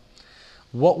is.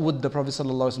 What would the Prophet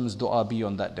ﷺ's dua be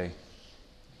on that day?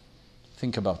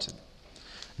 Think about it.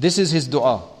 This is his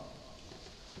dua.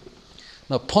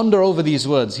 Now ponder over these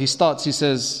words. He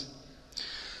says,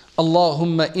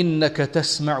 Allahumma innaka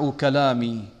tasma'u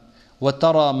kalami wa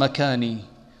tara makani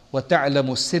wa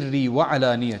ta'lamu sirri wa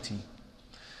alaniyati.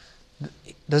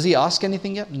 Does he ask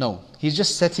anything yet? No. He's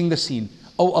just setting the scene.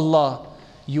 Oh Allah,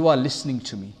 you are listening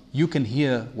to me. You can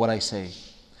hear what I say.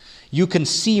 You can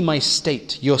see my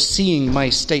state. You're seeing my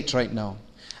state right now.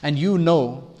 And you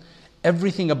know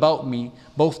everything about me,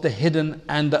 both the hidden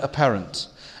and the apparent.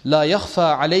 لا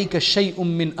يخفى عليك شيء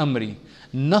من أمري.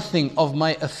 Nothing of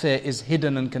my affair is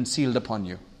hidden and concealed upon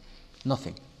you.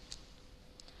 Nothing.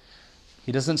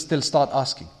 He doesn't still start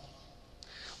asking.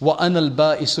 وَأَنَا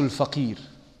الْبَائِسُ الْفَقِيرُ.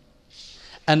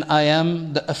 And I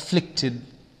am the afflicted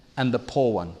and the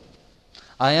poor one.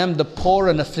 I am the poor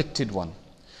and afflicted one.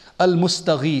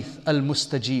 Al-Mustaghith,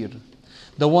 Al-Mustajir.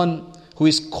 The one who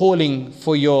is calling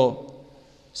for your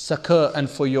succor and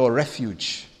for your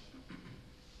refuge.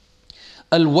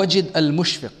 Al-Wajid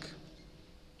Al-Mushfiq.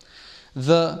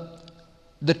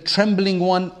 The trembling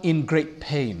one in great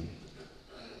pain.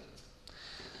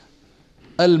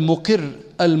 Al-Muqir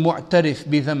Al-Mu'tarif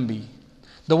bi-dhanbi.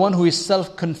 The one who is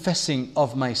self-confessing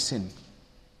of my sin.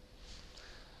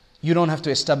 You don't have to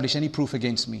establish any proof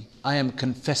against me. I am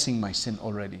confessing my sin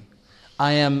already.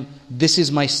 This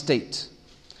is my state.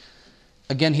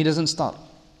 Again, he doesn't start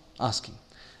asking.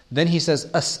 Then he says,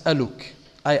 As'aluk,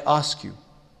 I ask you.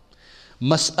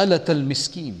 Mas'alat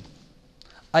al-miskin,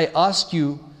 I ask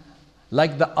you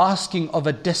like the asking of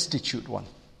a destitute one.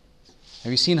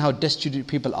 Have you seen how destitute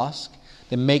people ask?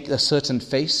 They make a certain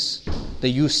face. They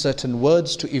use certain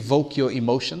words to evoke your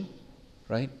emotion,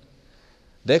 right?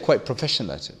 They're quite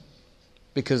professional at it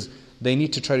because they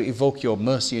need to try to evoke your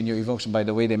mercy and your emotion by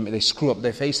the way they screw up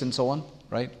their face and so on,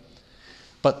 right?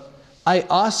 But I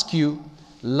ask you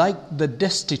like the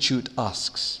destitute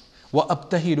asks.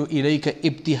 وَأَبْتَهِلُ إِلَيْكَ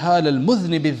إِبْتِهَالَ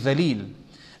الْمُذْنِبِ الذَّلِيلِ,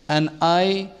 and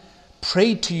I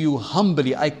pray to you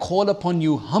humbly, I call upon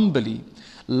you humbly,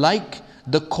 like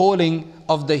the calling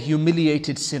of the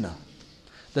humiliated sinner.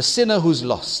 The sinner who's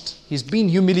lost, he's been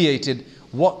humiliated,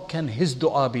 what can his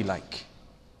dua be like?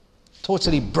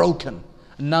 Totally broken.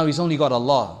 And now he's only got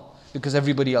Allah because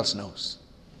everybody else knows.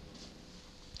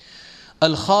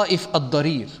 Al-Khaif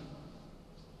ad-Darir,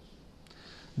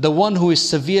 the one who is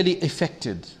severely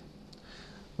affected.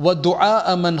 وَدُعَاءَ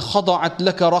مَنْ خَضَعَتْ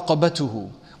لَكَ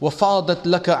رَقَبَتُهُ وَفَاضَتْ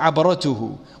لَكَ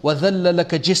عَبْرَتُهُ وَذَلَّ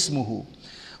لَكَ جِسْمُهُ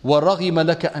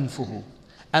وَرَغِمَ لَكَ أَنْفُهُ.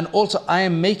 And also I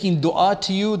am making dua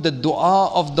to you, the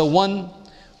dua of the one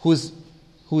whose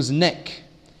neck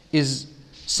is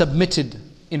submitted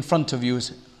in front of you,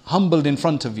 is humbled in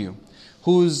front of you,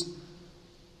 whose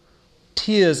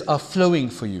tears are flowing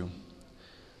for you,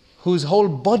 whose whole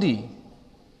body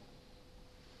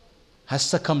has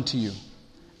succumbed to you,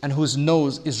 and whose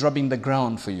nose is rubbing the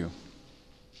ground for you.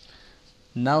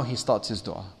 Now he starts his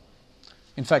dua.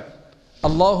 In fact,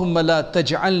 Allahumma la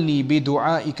taj'alni bi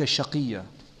du'aika shaqiyya.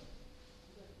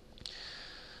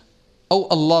 Oh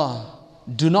Allah,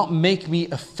 do not make me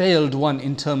a failed one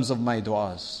in terms of my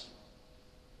du'as.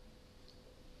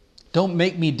 Don't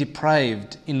make me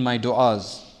deprived in my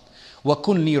du'as. Wa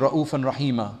kunni ra'ufan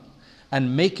rahima,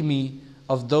 and make me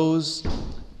of those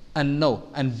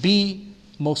and be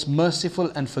most merciful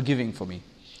and forgiving for me.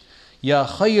 Ya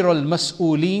khayral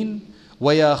mas'ooleen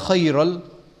wa ya khayral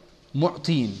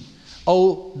mu'teen.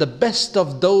 Oh, the best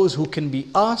of those who can be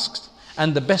asked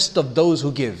and the best of those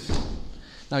who give.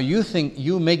 Now you think,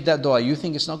 you make that dua, you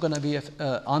think it's not going to be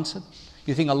answered?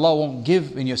 You think Allah won't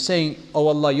give when you're saying, oh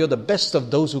Allah, you're the best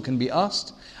of those who can be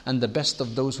asked and the best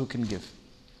of those who can give.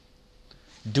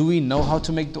 Do we know how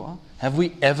to make dua? Have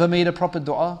we ever made a proper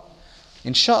dua?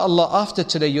 Insha'Allah, after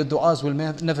today, your du'as will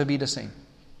never be the same.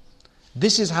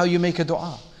 This is how you make a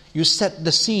dua. You set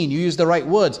the scene, you use the right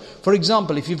words. For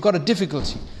example, if you've got a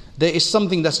difficulty, there is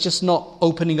something that's just not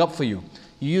opening up for you.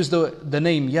 You use the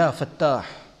name, Ya Fattah.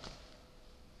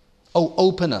 Oh,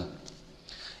 opener.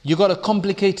 You got a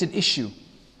complicated issue,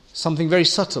 something very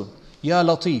subtle. Ya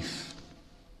Latif.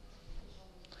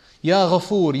 Ya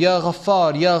Ghafoor, Ya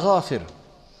Ghaffar, Ya Ghafir.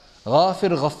 Ghafir,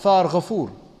 Ghaffar,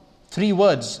 Ghafoor. 3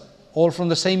 words. All from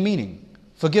the same meaning,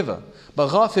 forgiver. But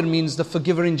Ghafir means the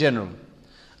forgiver in general.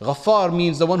 Ghaffar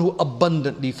means the one who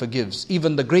abundantly forgives,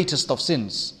 even the greatest of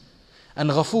sins. And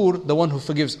Ghafoor, the one who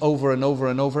forgives over and over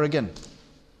and over again.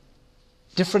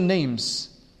 Different names,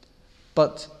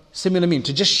 but similar meaning.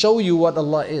 To just show you what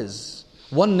Allah is.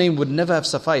 One name would never have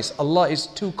sufficed. Allah is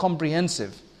too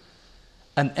comprehensive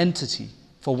an entity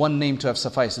for one name to have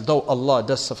sufficed, though Allah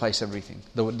does suffice everything,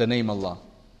 the name Allah.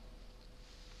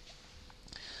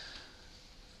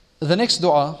 The next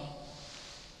dua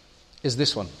is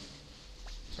this one.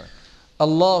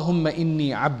 Allahumma inni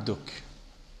abduk.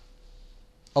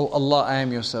 Oh Allah, I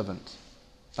am your servant.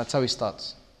 That's how he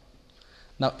starts.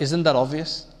 Now, isn't that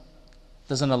obvious?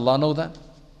 Doesn't Allah know that?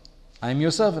 I am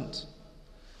your servant.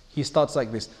 He starts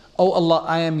like this. Oh Allah,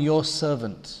 I am your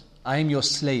servant. I am your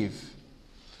slave.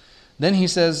 Then he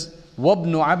says,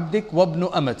 Wabnu abdik,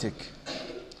 wabnu amatik.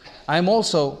 I am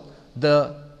also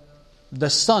the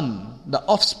son, the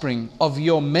offspring of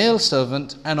your male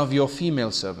servant and of your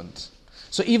female servant.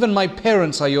 So even my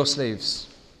parents are your slaves.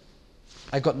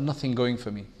 I got nothing going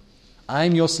for me. I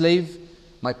am your slave,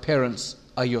 my parents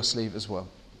are your slave as well.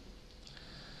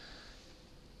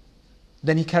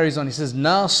 Then he carries on, he says,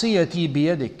 Nasiyati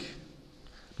biyadik.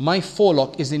 My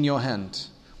forelock is in your hand.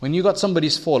 When you got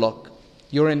somebody's forelock,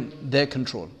 you're in their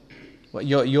control.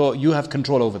 You have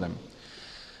control over them.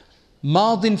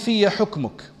 Madin fiyya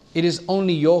hukmuk. It is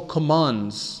only your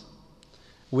commands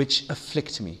which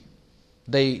afflict me.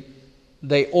 They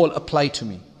all apply to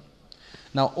me.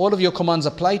 Now all of your commands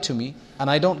apply to me and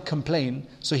I don't complain.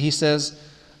 So he says,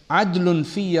 Adlun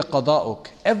fiyya qada'uk.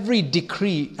 Every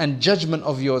decree and judgment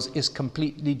of yours is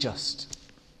completely just.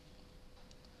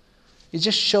 It's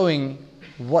just showing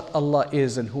what Allah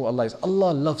is and who Allah is.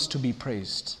 Allah loves to be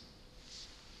praised.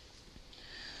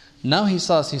 Now he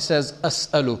says,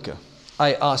 As'aluka,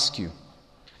 I ask you.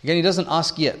 Again, he doesn't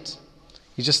ask yet.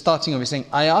 He's just starting off. He's saying,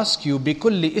 I ask you,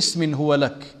 bikulli ismin huwa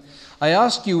lak. I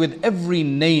ask you with every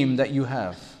name that you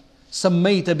have.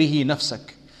 Sammayta bihi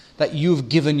nafsak. That you've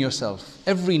given yourself.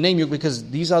 Every name, because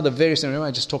these are the various names.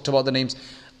 I just talked about the names.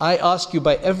 I ask you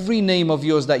by every name of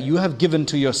yours that you have given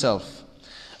to yourself.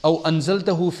 Aw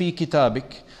anzaltahu fi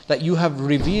kitabik. That you have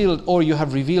revealed, or you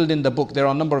have revealed in the book. There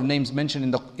are a number of names mentioned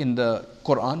in the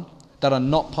Quran that are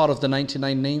not part of the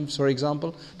 99 names, for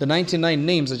example. The 99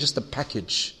 names are just a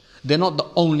package. They're not the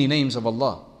only names of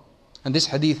Allah. And this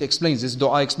hadith explains, this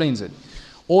dua explains it.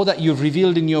 Or that you've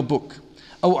revealed in your book.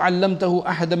 أو علمته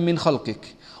أحدا من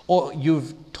خلقك. Or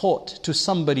you've taught to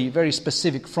somebody very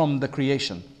specific from the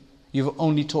creation. You've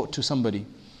only taught to somebody.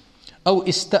 أو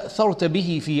استأثرت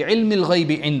به في علم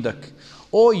الغيب عندك.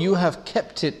 Or you have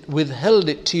kept it, withheld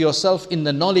it to yourself in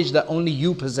the knowledge that only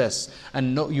you possess,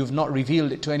 and you've not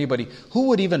revealed it to anybody. Who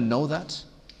would even know that?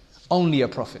 Only a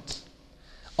prophet.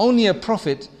 Only a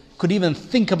prophet could even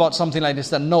think about something like this,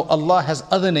 that no, Allah has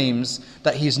other names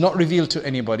that He's not revealed to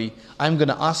anybody. I'm going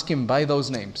to ask Him by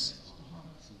those names.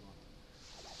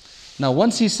 Now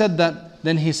once he said that,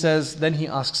 then he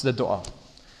asks the dua.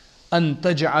 أَن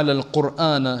تَجْعَلَ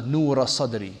الْقُرْآنَ نُورَ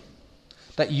صَدْرِي.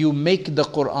 That you make the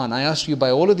Quran, I ask you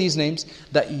by all of these names,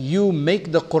 that you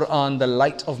make the Quran the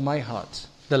light of my heart,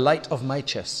 the light of my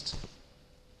chest.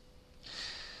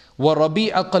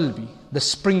 وَرَبِيعَ قَلْبِي, the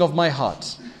spring of my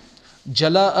heart.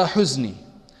 جَلَاءَ حُزْنِي,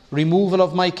 removal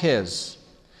of my cares.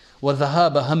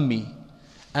 وَذَهَابَ هَمِّي,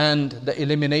 and the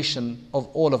elimination of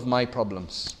all of my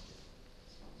problems.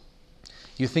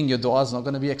 You think your dua is not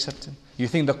going to be accepted? You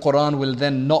think the Quran will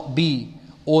then not be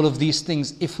all of these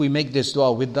things if we make this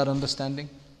dua with that understanding?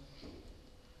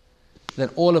 That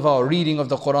all of our reading of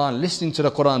the Quran, listening to the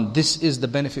Quran, this is the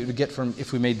benefit we get from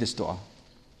if we made this dua.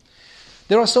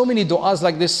 There are so many du'as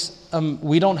like this,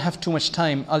 we don't have too much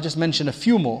time. I'll just mention a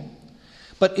few more.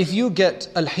 But if you get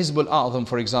Al-Hizb Al-A'zam,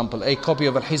 for example, a copy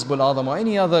of Al-Hizb Al-A'zam or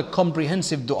any other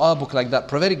comprehensive du'a book like that,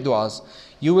 prophetic du'as,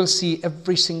 you will see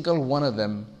every single one of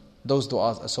them, those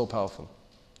du'as are so powerful.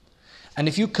 And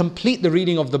if you complete the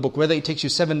reading of the book, whether it takes you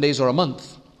 7 days or a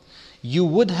month, you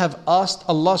would have asked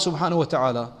Allah subhanahu wa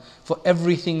ta'ala for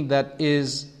everything that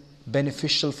is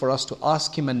beneficial for us to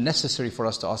ask Him and necessary for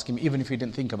us to ask Him, even if we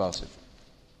didn't think about it.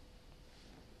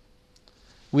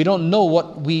 We don't know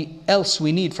what else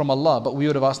we need from Allah, but we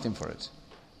would have asked Him for it.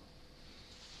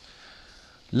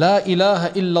 La ilaha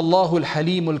illallah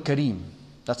al-halim al-kareem.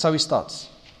 That's how he starts.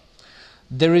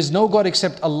 There is no God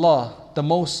except Allah, the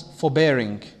most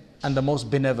forbearing and the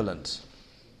most benevolent.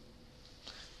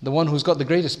 The one who's got the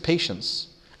greatest patience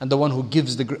and the one who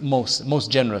gives the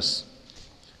most generous.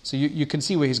 So you can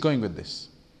see where he's going with this.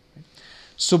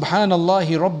 Subhanallahi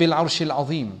Rabbil Arshil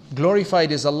Azim.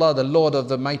 Glorified is Allah, the Lord of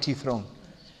the mighty throne.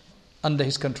 Under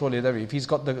His control is everything. If He's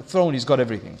got the throne, He's got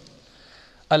everything.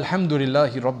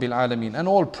 Alhamdulillahi Rabbil Alameen. And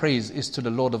all praise is to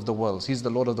the Lord of the worlds. He's the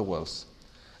Lord of the worlds.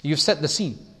 You've set the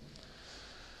scene.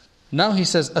 Now he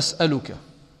says, As'aluka.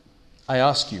 I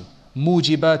ask you.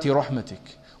 Mujibati rahmatik.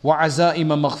 وعزائم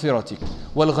مغفرتك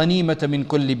والغنيمة من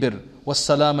كل بر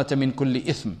والسلامة من كل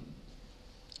إثم.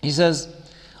 He says,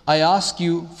 I ask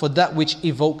you for that which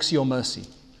evokes your mercy,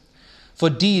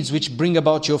 for deeds which bring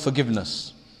about your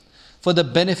forgiveness, for the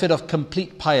benefit of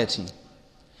complete piety,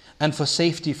 and for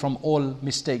safety from all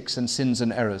mistakes and sins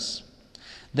and errors.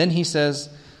 Then he says,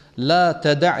 لا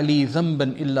تدع لي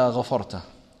ذنبا إلا غفرته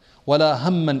ولا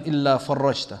هما إلا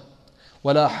فرجته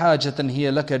ولا حاجة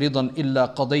هي لك رضا إلا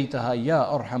قضيتها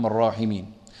يا أرحم الراحمين.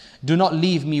 Do not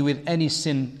leave me with any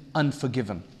sin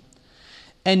unforgiven,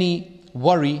 any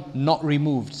worry not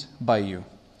removed by you,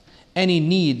 any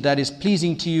need that is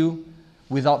pleasing to you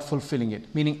without fulfilling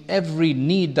it. Meaning every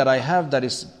need that I have that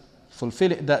is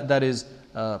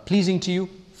pleasing to you,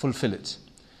 fulfill it.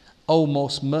 O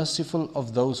most merciful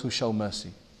of those who show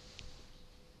mercy.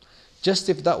 Just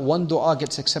if that one dua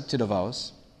gets accepted of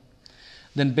ours,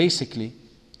 then basically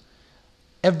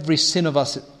every sin of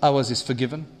ours is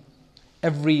forgiven,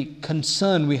 every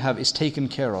concern we have is taken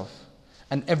care of,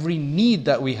 and every need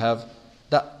that we have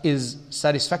that is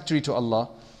satisfactory to Allah,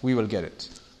 we will get it.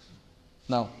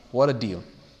 Now, what a deal.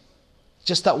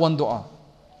 Just that one dua,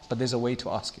 but there's a way to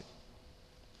ask it.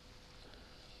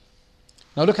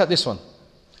 Now look at this one.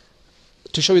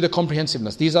 To show you the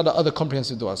comprehensiveness. These are the other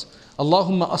comprehensive du'as.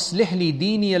 Allahumma aslih li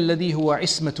dini alladhi huwa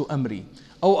ismatu amri.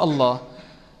 Oh Allah,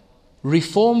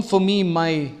 reform for me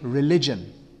my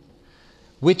religion,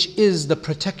 which is the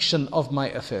protection of my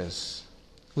affairs.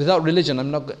 Without religion,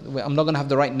 I'm not going to have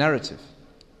the right narrative.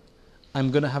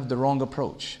 I'm going to have the wrong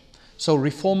approach. So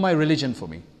reform my religion for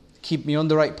me. Keep me on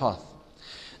the right path.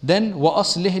 Then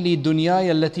وَأَصْلِحْ لِي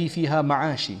دُنْيَايَ الَّتِي فِيهَا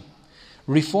مَعَاشِي.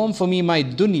 Reform for me my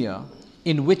dunya,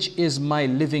 in which is my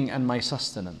living and my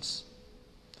sustenance.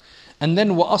 And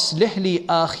then وَأَصْلِحْ لِي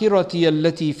آخِرَتِيَ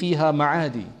الَّتِي فِيهَا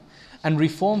مَعَادِي. And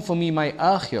reform for me my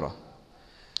akhirah,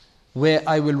 where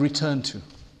I will return to.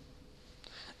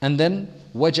 And then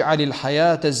وَاجْعَلِ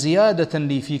الْحَيَاةَ زِيَادَةً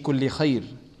لِي فِي كُلِّ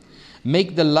خَيْرٍ.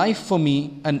 Make the life for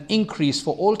me an increase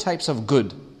for all types of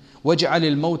good. وَاجْعَلِ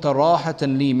الْمَوْتَ رَاحَةً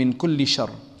لِي مِنْ كُلِّ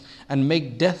شَرٍ. And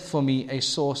make death for me a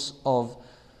source of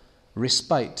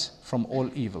respite from all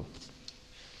evil.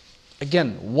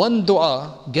 Again, one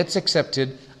dua gets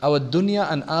accepted, our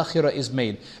dunya and akhirah is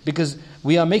made. Because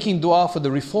we are making dua for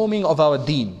the reforming of our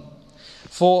deen,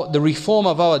 for the reform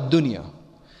of our dunya,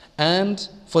 and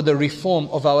for the reform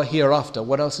of our hereafter.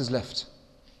 What else is left?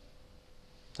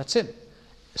 That's it.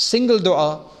 Single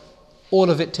dua, all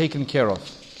of it taken care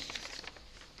of.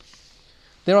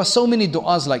 There are so many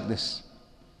du'as like this.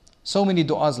 So many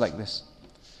du'as like this.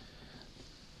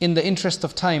 In the interest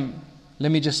of time,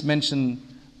 let me just mention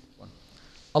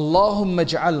Allahumma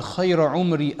ja'al khayra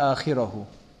umri akhirahu.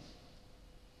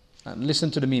 And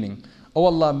listen to the meaning. Oh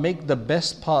Allah, make the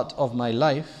best part of my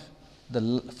life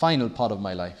the final part of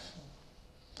my life.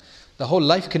 The whole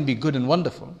life can be good and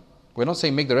wonderful. We're not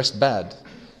saying make the rest bad.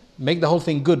 Make the whole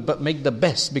thing good, but make the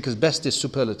best, because best is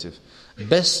superlative.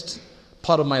 Best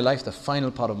part of my life, the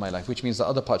final part of my life, which means the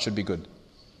other part should be good.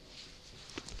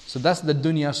 So that's the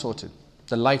dunya sorted,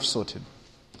 the life sorted.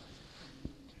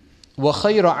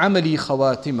 وَخَيْرَ عَمَلِي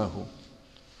خَوَاتِمَهُ.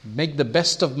 Make the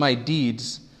best of my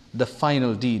deeds the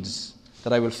final deeds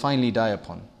that I will finally die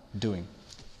upon doing.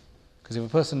 Because if a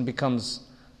person becomes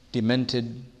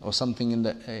demented or something in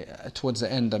the towards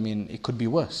the end, it could be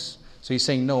worse. So he's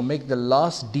saying, no, make the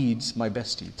last deeds my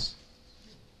best deeds.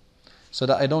 So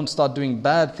that I don't start doing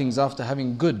bad things after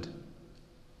having good.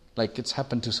 Like it's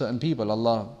happened to certain people.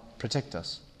 Allah protect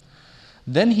us.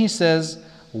 Then he says,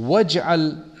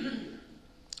 وَاجْعَلْ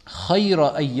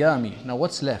خَيْرَ أَيَّامِ. Now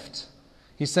what's left?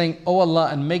 He's saying, oh Allah,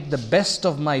 and make the best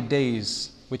of my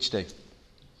days. Which day?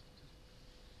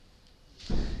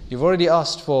 You've already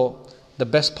asked for the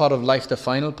best part of life, the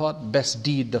final part. Best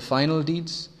deed, the final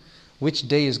deeds. Which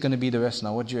day is going to be the best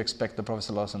now? What do you expect the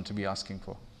Prophet ﷺ to be asking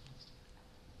for?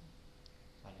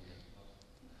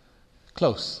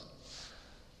 Close.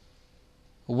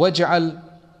 وَاجْعَلْ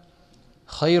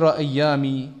خَيْرَ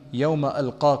أَيَّامِ يَوْمَ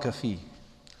أَلْقَاكَ فِيهِ.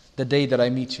 The day that I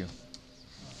meet you.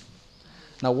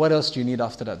 Now what else do you need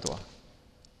after that dua?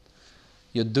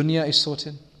 Your dunya is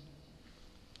sorted.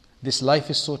 This life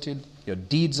is sorted. Your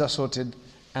deeds are sorted.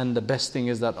 And the best thing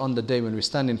is that on the day when we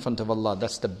stand in front of Allah,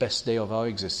 that's the best day of our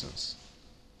existence.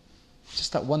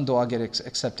 Just that one dua gets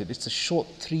accepted. It's a short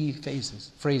 3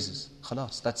 phrases.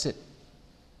 Khalas, that's it.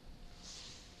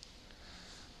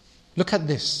 Look at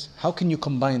this. How can you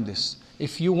combine this?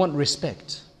 If you want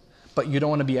respect, but you don't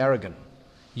want to be arrogant.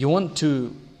 You want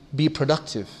to be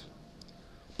productive,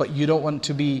 but you don't want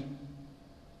to be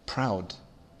proud.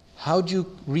 How do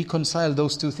you reconcile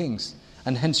those two things?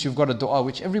 And hence you've got a dua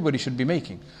which everybody should be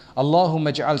making.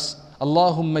 Allahumma ja'alni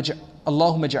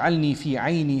fi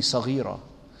ayni saghira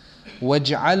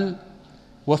waj'al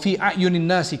wa fi a'yunin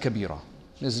nasi kabira.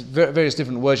 There's various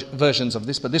different versions of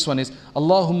this, but this one is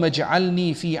Allahumma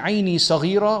ja'alni fi ayni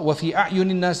saghira wa fi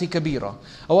a'yunin nasi kabira.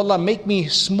 Oh Allah, make me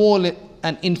small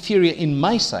and inferior in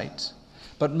my sight,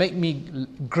 but make me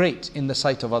great in the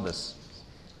sight of others.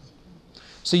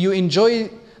 So you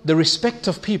enjoy the respect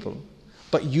of people,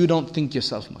 but you don't think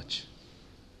yourself much.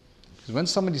 Because when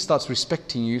somebody starts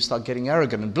respecting you, you start getting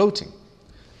arrogant and bloating.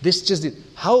 This just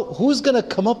who's going to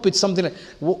come up with something like,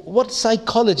 what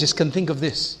psychologist can think of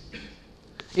this?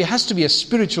 It has to be a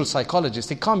spiritual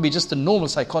psychologist. It can't be just a normal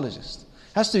psychologist.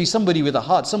 It has to be somebody with a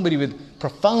heart, somebody with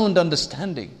profound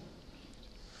understanding.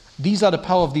 These are the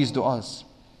power of these du'as.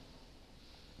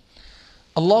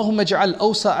 Allahumma ja'al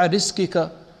awsa'a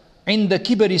rizqika inda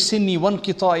kibari sinni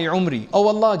wanqita'i umri. Oh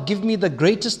Allah, give me the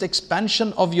greatest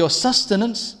expansion of your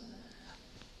sustenance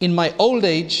in my old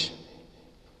age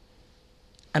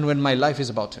and when my life is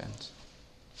about to end.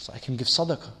 So I can give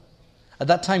sadaqah. At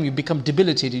that time you become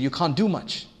debilitated, you can't do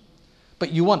much. But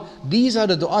these are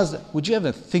the du'as. Would you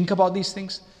ever think about these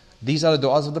things? These are the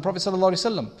du'as of the Prophet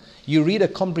ﷺ. You read a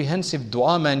comprehensive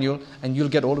du'a manual and you'll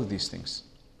get all of these things.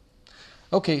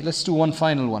 Okay, let's do one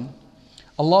final one.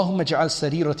 Allahumma ja'al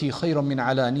sarirati khayran min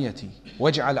alaniyati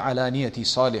waj'al alaniyati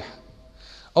salih.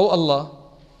 Oh Allah,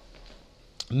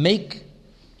 make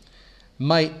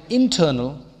my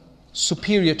internal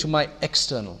superior to my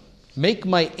external. Make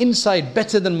my inside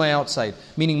better than my outside.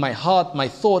 Meaning my heart, my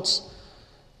thoughts,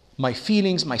 my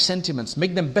feelings, my sentiments.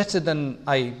 Make them better than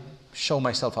I show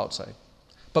myself outside.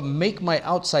 but make my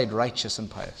outside righteous and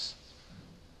pious.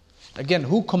 Again,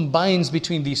 who combines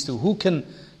between these two? Who can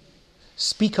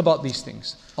speak about these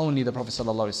things? Only the Prophet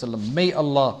ﷺ. May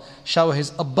Allah shower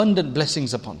His abundant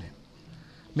blessings upon him.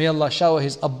 May Allah shower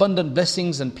His abundant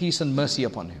blessings and peace and mercy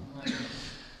upon him.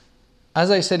 As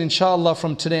I said, inshallah,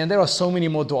 from today, and there are so many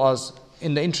more du'as,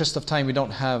 in the interest of time we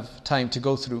don't have time to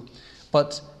go through,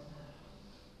 but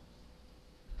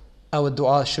our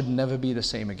du'a should never be the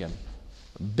same again.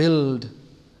 Build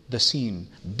the scene,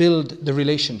 build the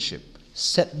relationship,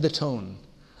 set the tone,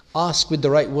 ask with the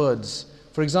right words.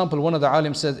 For example, one of the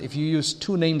alim says, if you use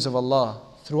 2 names of Allah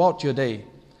throughout your day,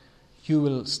 you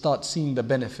will start seeing the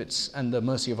benefits and the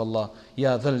mercy of Allah.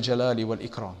 Ya Dhal Jalali wal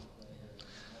Ikram.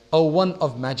 O one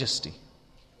of majesty,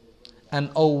 and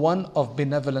O one of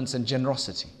benevolence and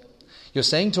generosity. You're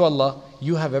saying to Allah,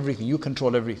 you have everything, you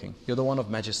control everything. You're the one of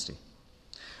majesty.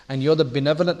 And you're the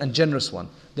benevolent and generous one.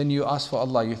 Then you ask for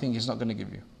Allah, you think He's not going to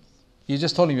give you. You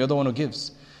just told Him you're the one who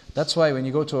gives. That's why when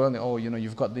you go to Allah,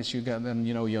 you've got this, you get, then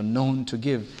you're known to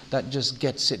give. That just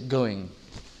gets it going.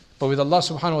 But with Allah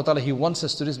subhanahu wa ta'ala, He wants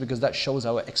us to do this because that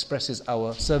expresses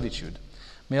our servitude.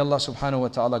 May Allah subhanahu wa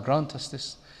ta'ala grant us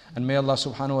this. And may Allah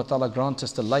subhanahu wa ta'ala grant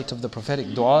us the light of the prophetic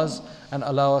du'as and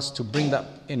allow us to bring that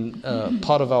in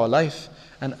part of our life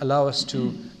and allow us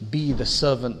to be the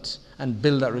servant and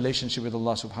build that relationship with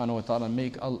Allah subhanahu wa ta'ala.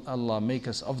 Make Allah make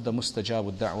us of the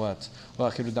mustajab da'wat. Wa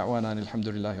akhiru da'wana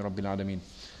alhamdulillahi rabbil alameen.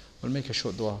 We'll make a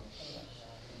short dua.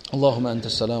 اللهم أنت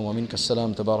السلام ومنك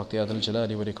السلام تبارك يا ذا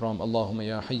الجلال والإكرام اللهم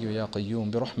يا حي يا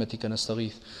قيوم برحمتك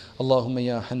نستغيث اللهم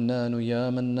يا حنان يا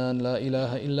منان لا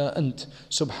إله إلا أنت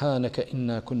سبحانك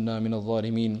إنا كنا من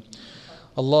الظالمين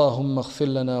اللهم اغفر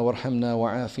لنا وارحمنا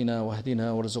وعافنا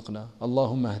واهدنا وارزقنا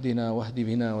اللهم اهدنا واهد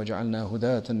بنا واجعلنا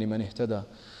هداة لمن اهتدى.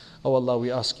 Oh Allah, we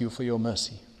ask you for your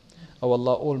mercy. Oh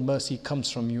Allah, all mercy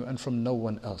comes from you and from no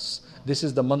one else. This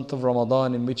is the month of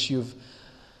Ramadan in which you've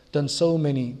done so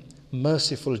many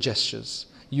merciful gestures.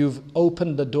 You've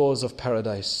opened the doors of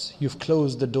paradise. You've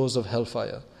closed the doors of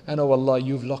hellfire. And oh Allah,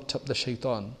 you've locked up the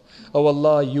shaitan. Oh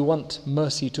Allah, you want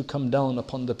mercy to come down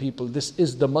upon the people. This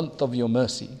is the month of your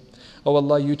mercy. Oh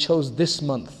Allah, you chose this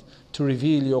month to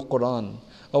reveal your Quran.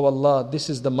 Oh Allah, this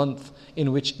is the month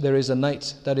in which there is a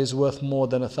night that is worth more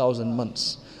than 1,000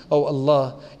 months. Oh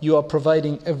Allah, you are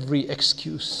providing every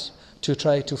excuse to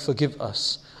try to forgive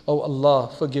us. Oh Allah,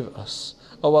 forgive us.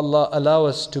 Oh Allah, allow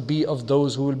us to be of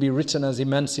those who will be written as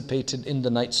emancipated in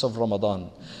the nights of Ramadan.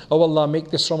 Oh Allah,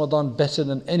 make this Ramadan better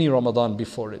than any Ramadan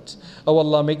before it. Oh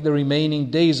Allah, make the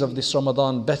remaining days of this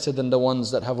Ramadan better than the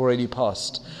ones that have already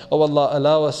passed. Oh Allah,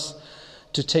 allow us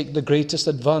to take the greatest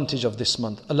advantage of this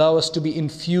month. Allow us to be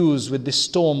infused with this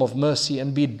storm of mercy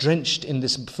and be drenched in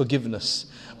this forgiveness.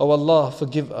 Oh Allah,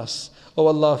 forgive us. Oh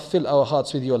Allah, fill our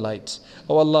hearts with your light.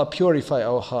 Oh Allah, purify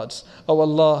our hearts. Oh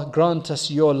Allah, grant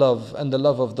us your love and the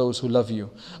love of those who love you.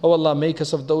 Oh Allah, make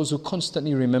us of those who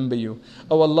constantly remember you.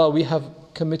 Oh Allah, we have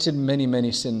committed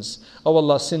many sins. Oh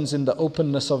Allah, sins in the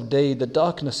openness of day, the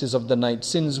darknesses of the night,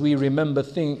 sins we remember,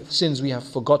 sins we have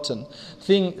forgotten,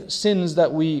 sins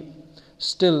that we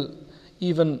still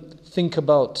even think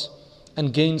about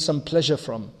and gain some pleasure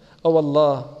from. Oh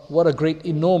Allah, what a great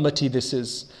enormity this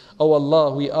is. Oh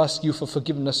Allah, we ask you for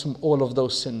forgiveness from all of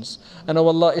those sins. And oh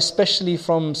Allah, especially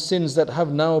from sins that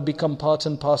have now become part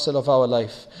and parcel of our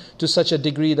life, to such a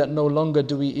degree that no longer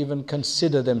do we even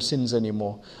consider them sins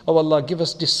anymore. Oh Allah, give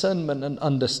us discernment and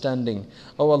understanding.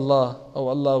 Oh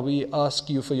Allah, we ask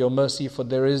you for your mercy, for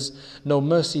there is no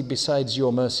mercy besides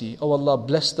your mercy. Oh Allah,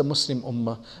 bless the Muslim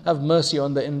Ummah. Have mercy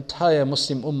on the entire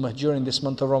Muslim Ummah during this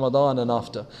month of Ramadan and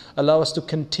after. Allow us to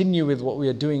continue with what we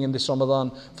are doing in this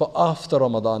Ramadan for after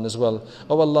Ramadan as well.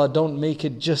 Oh Allah, don't make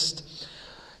it just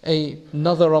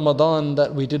another Ramadan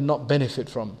that we did not benefit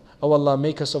from. Oh Allah,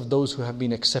 make us of those who have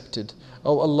been accepted.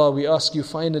 Oh Allah, we ask you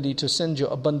finally to send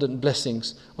your abundant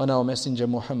blessings on our Messenger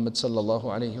Muhammad sallallahu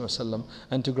alayhi wa sallam,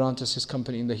 and to grant us his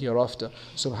company in the hereafter.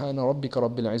 Subhana rabbika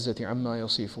rabbil izzati amma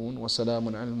yasifun wa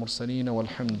salamun al mursaleen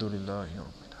walhamdulillahi.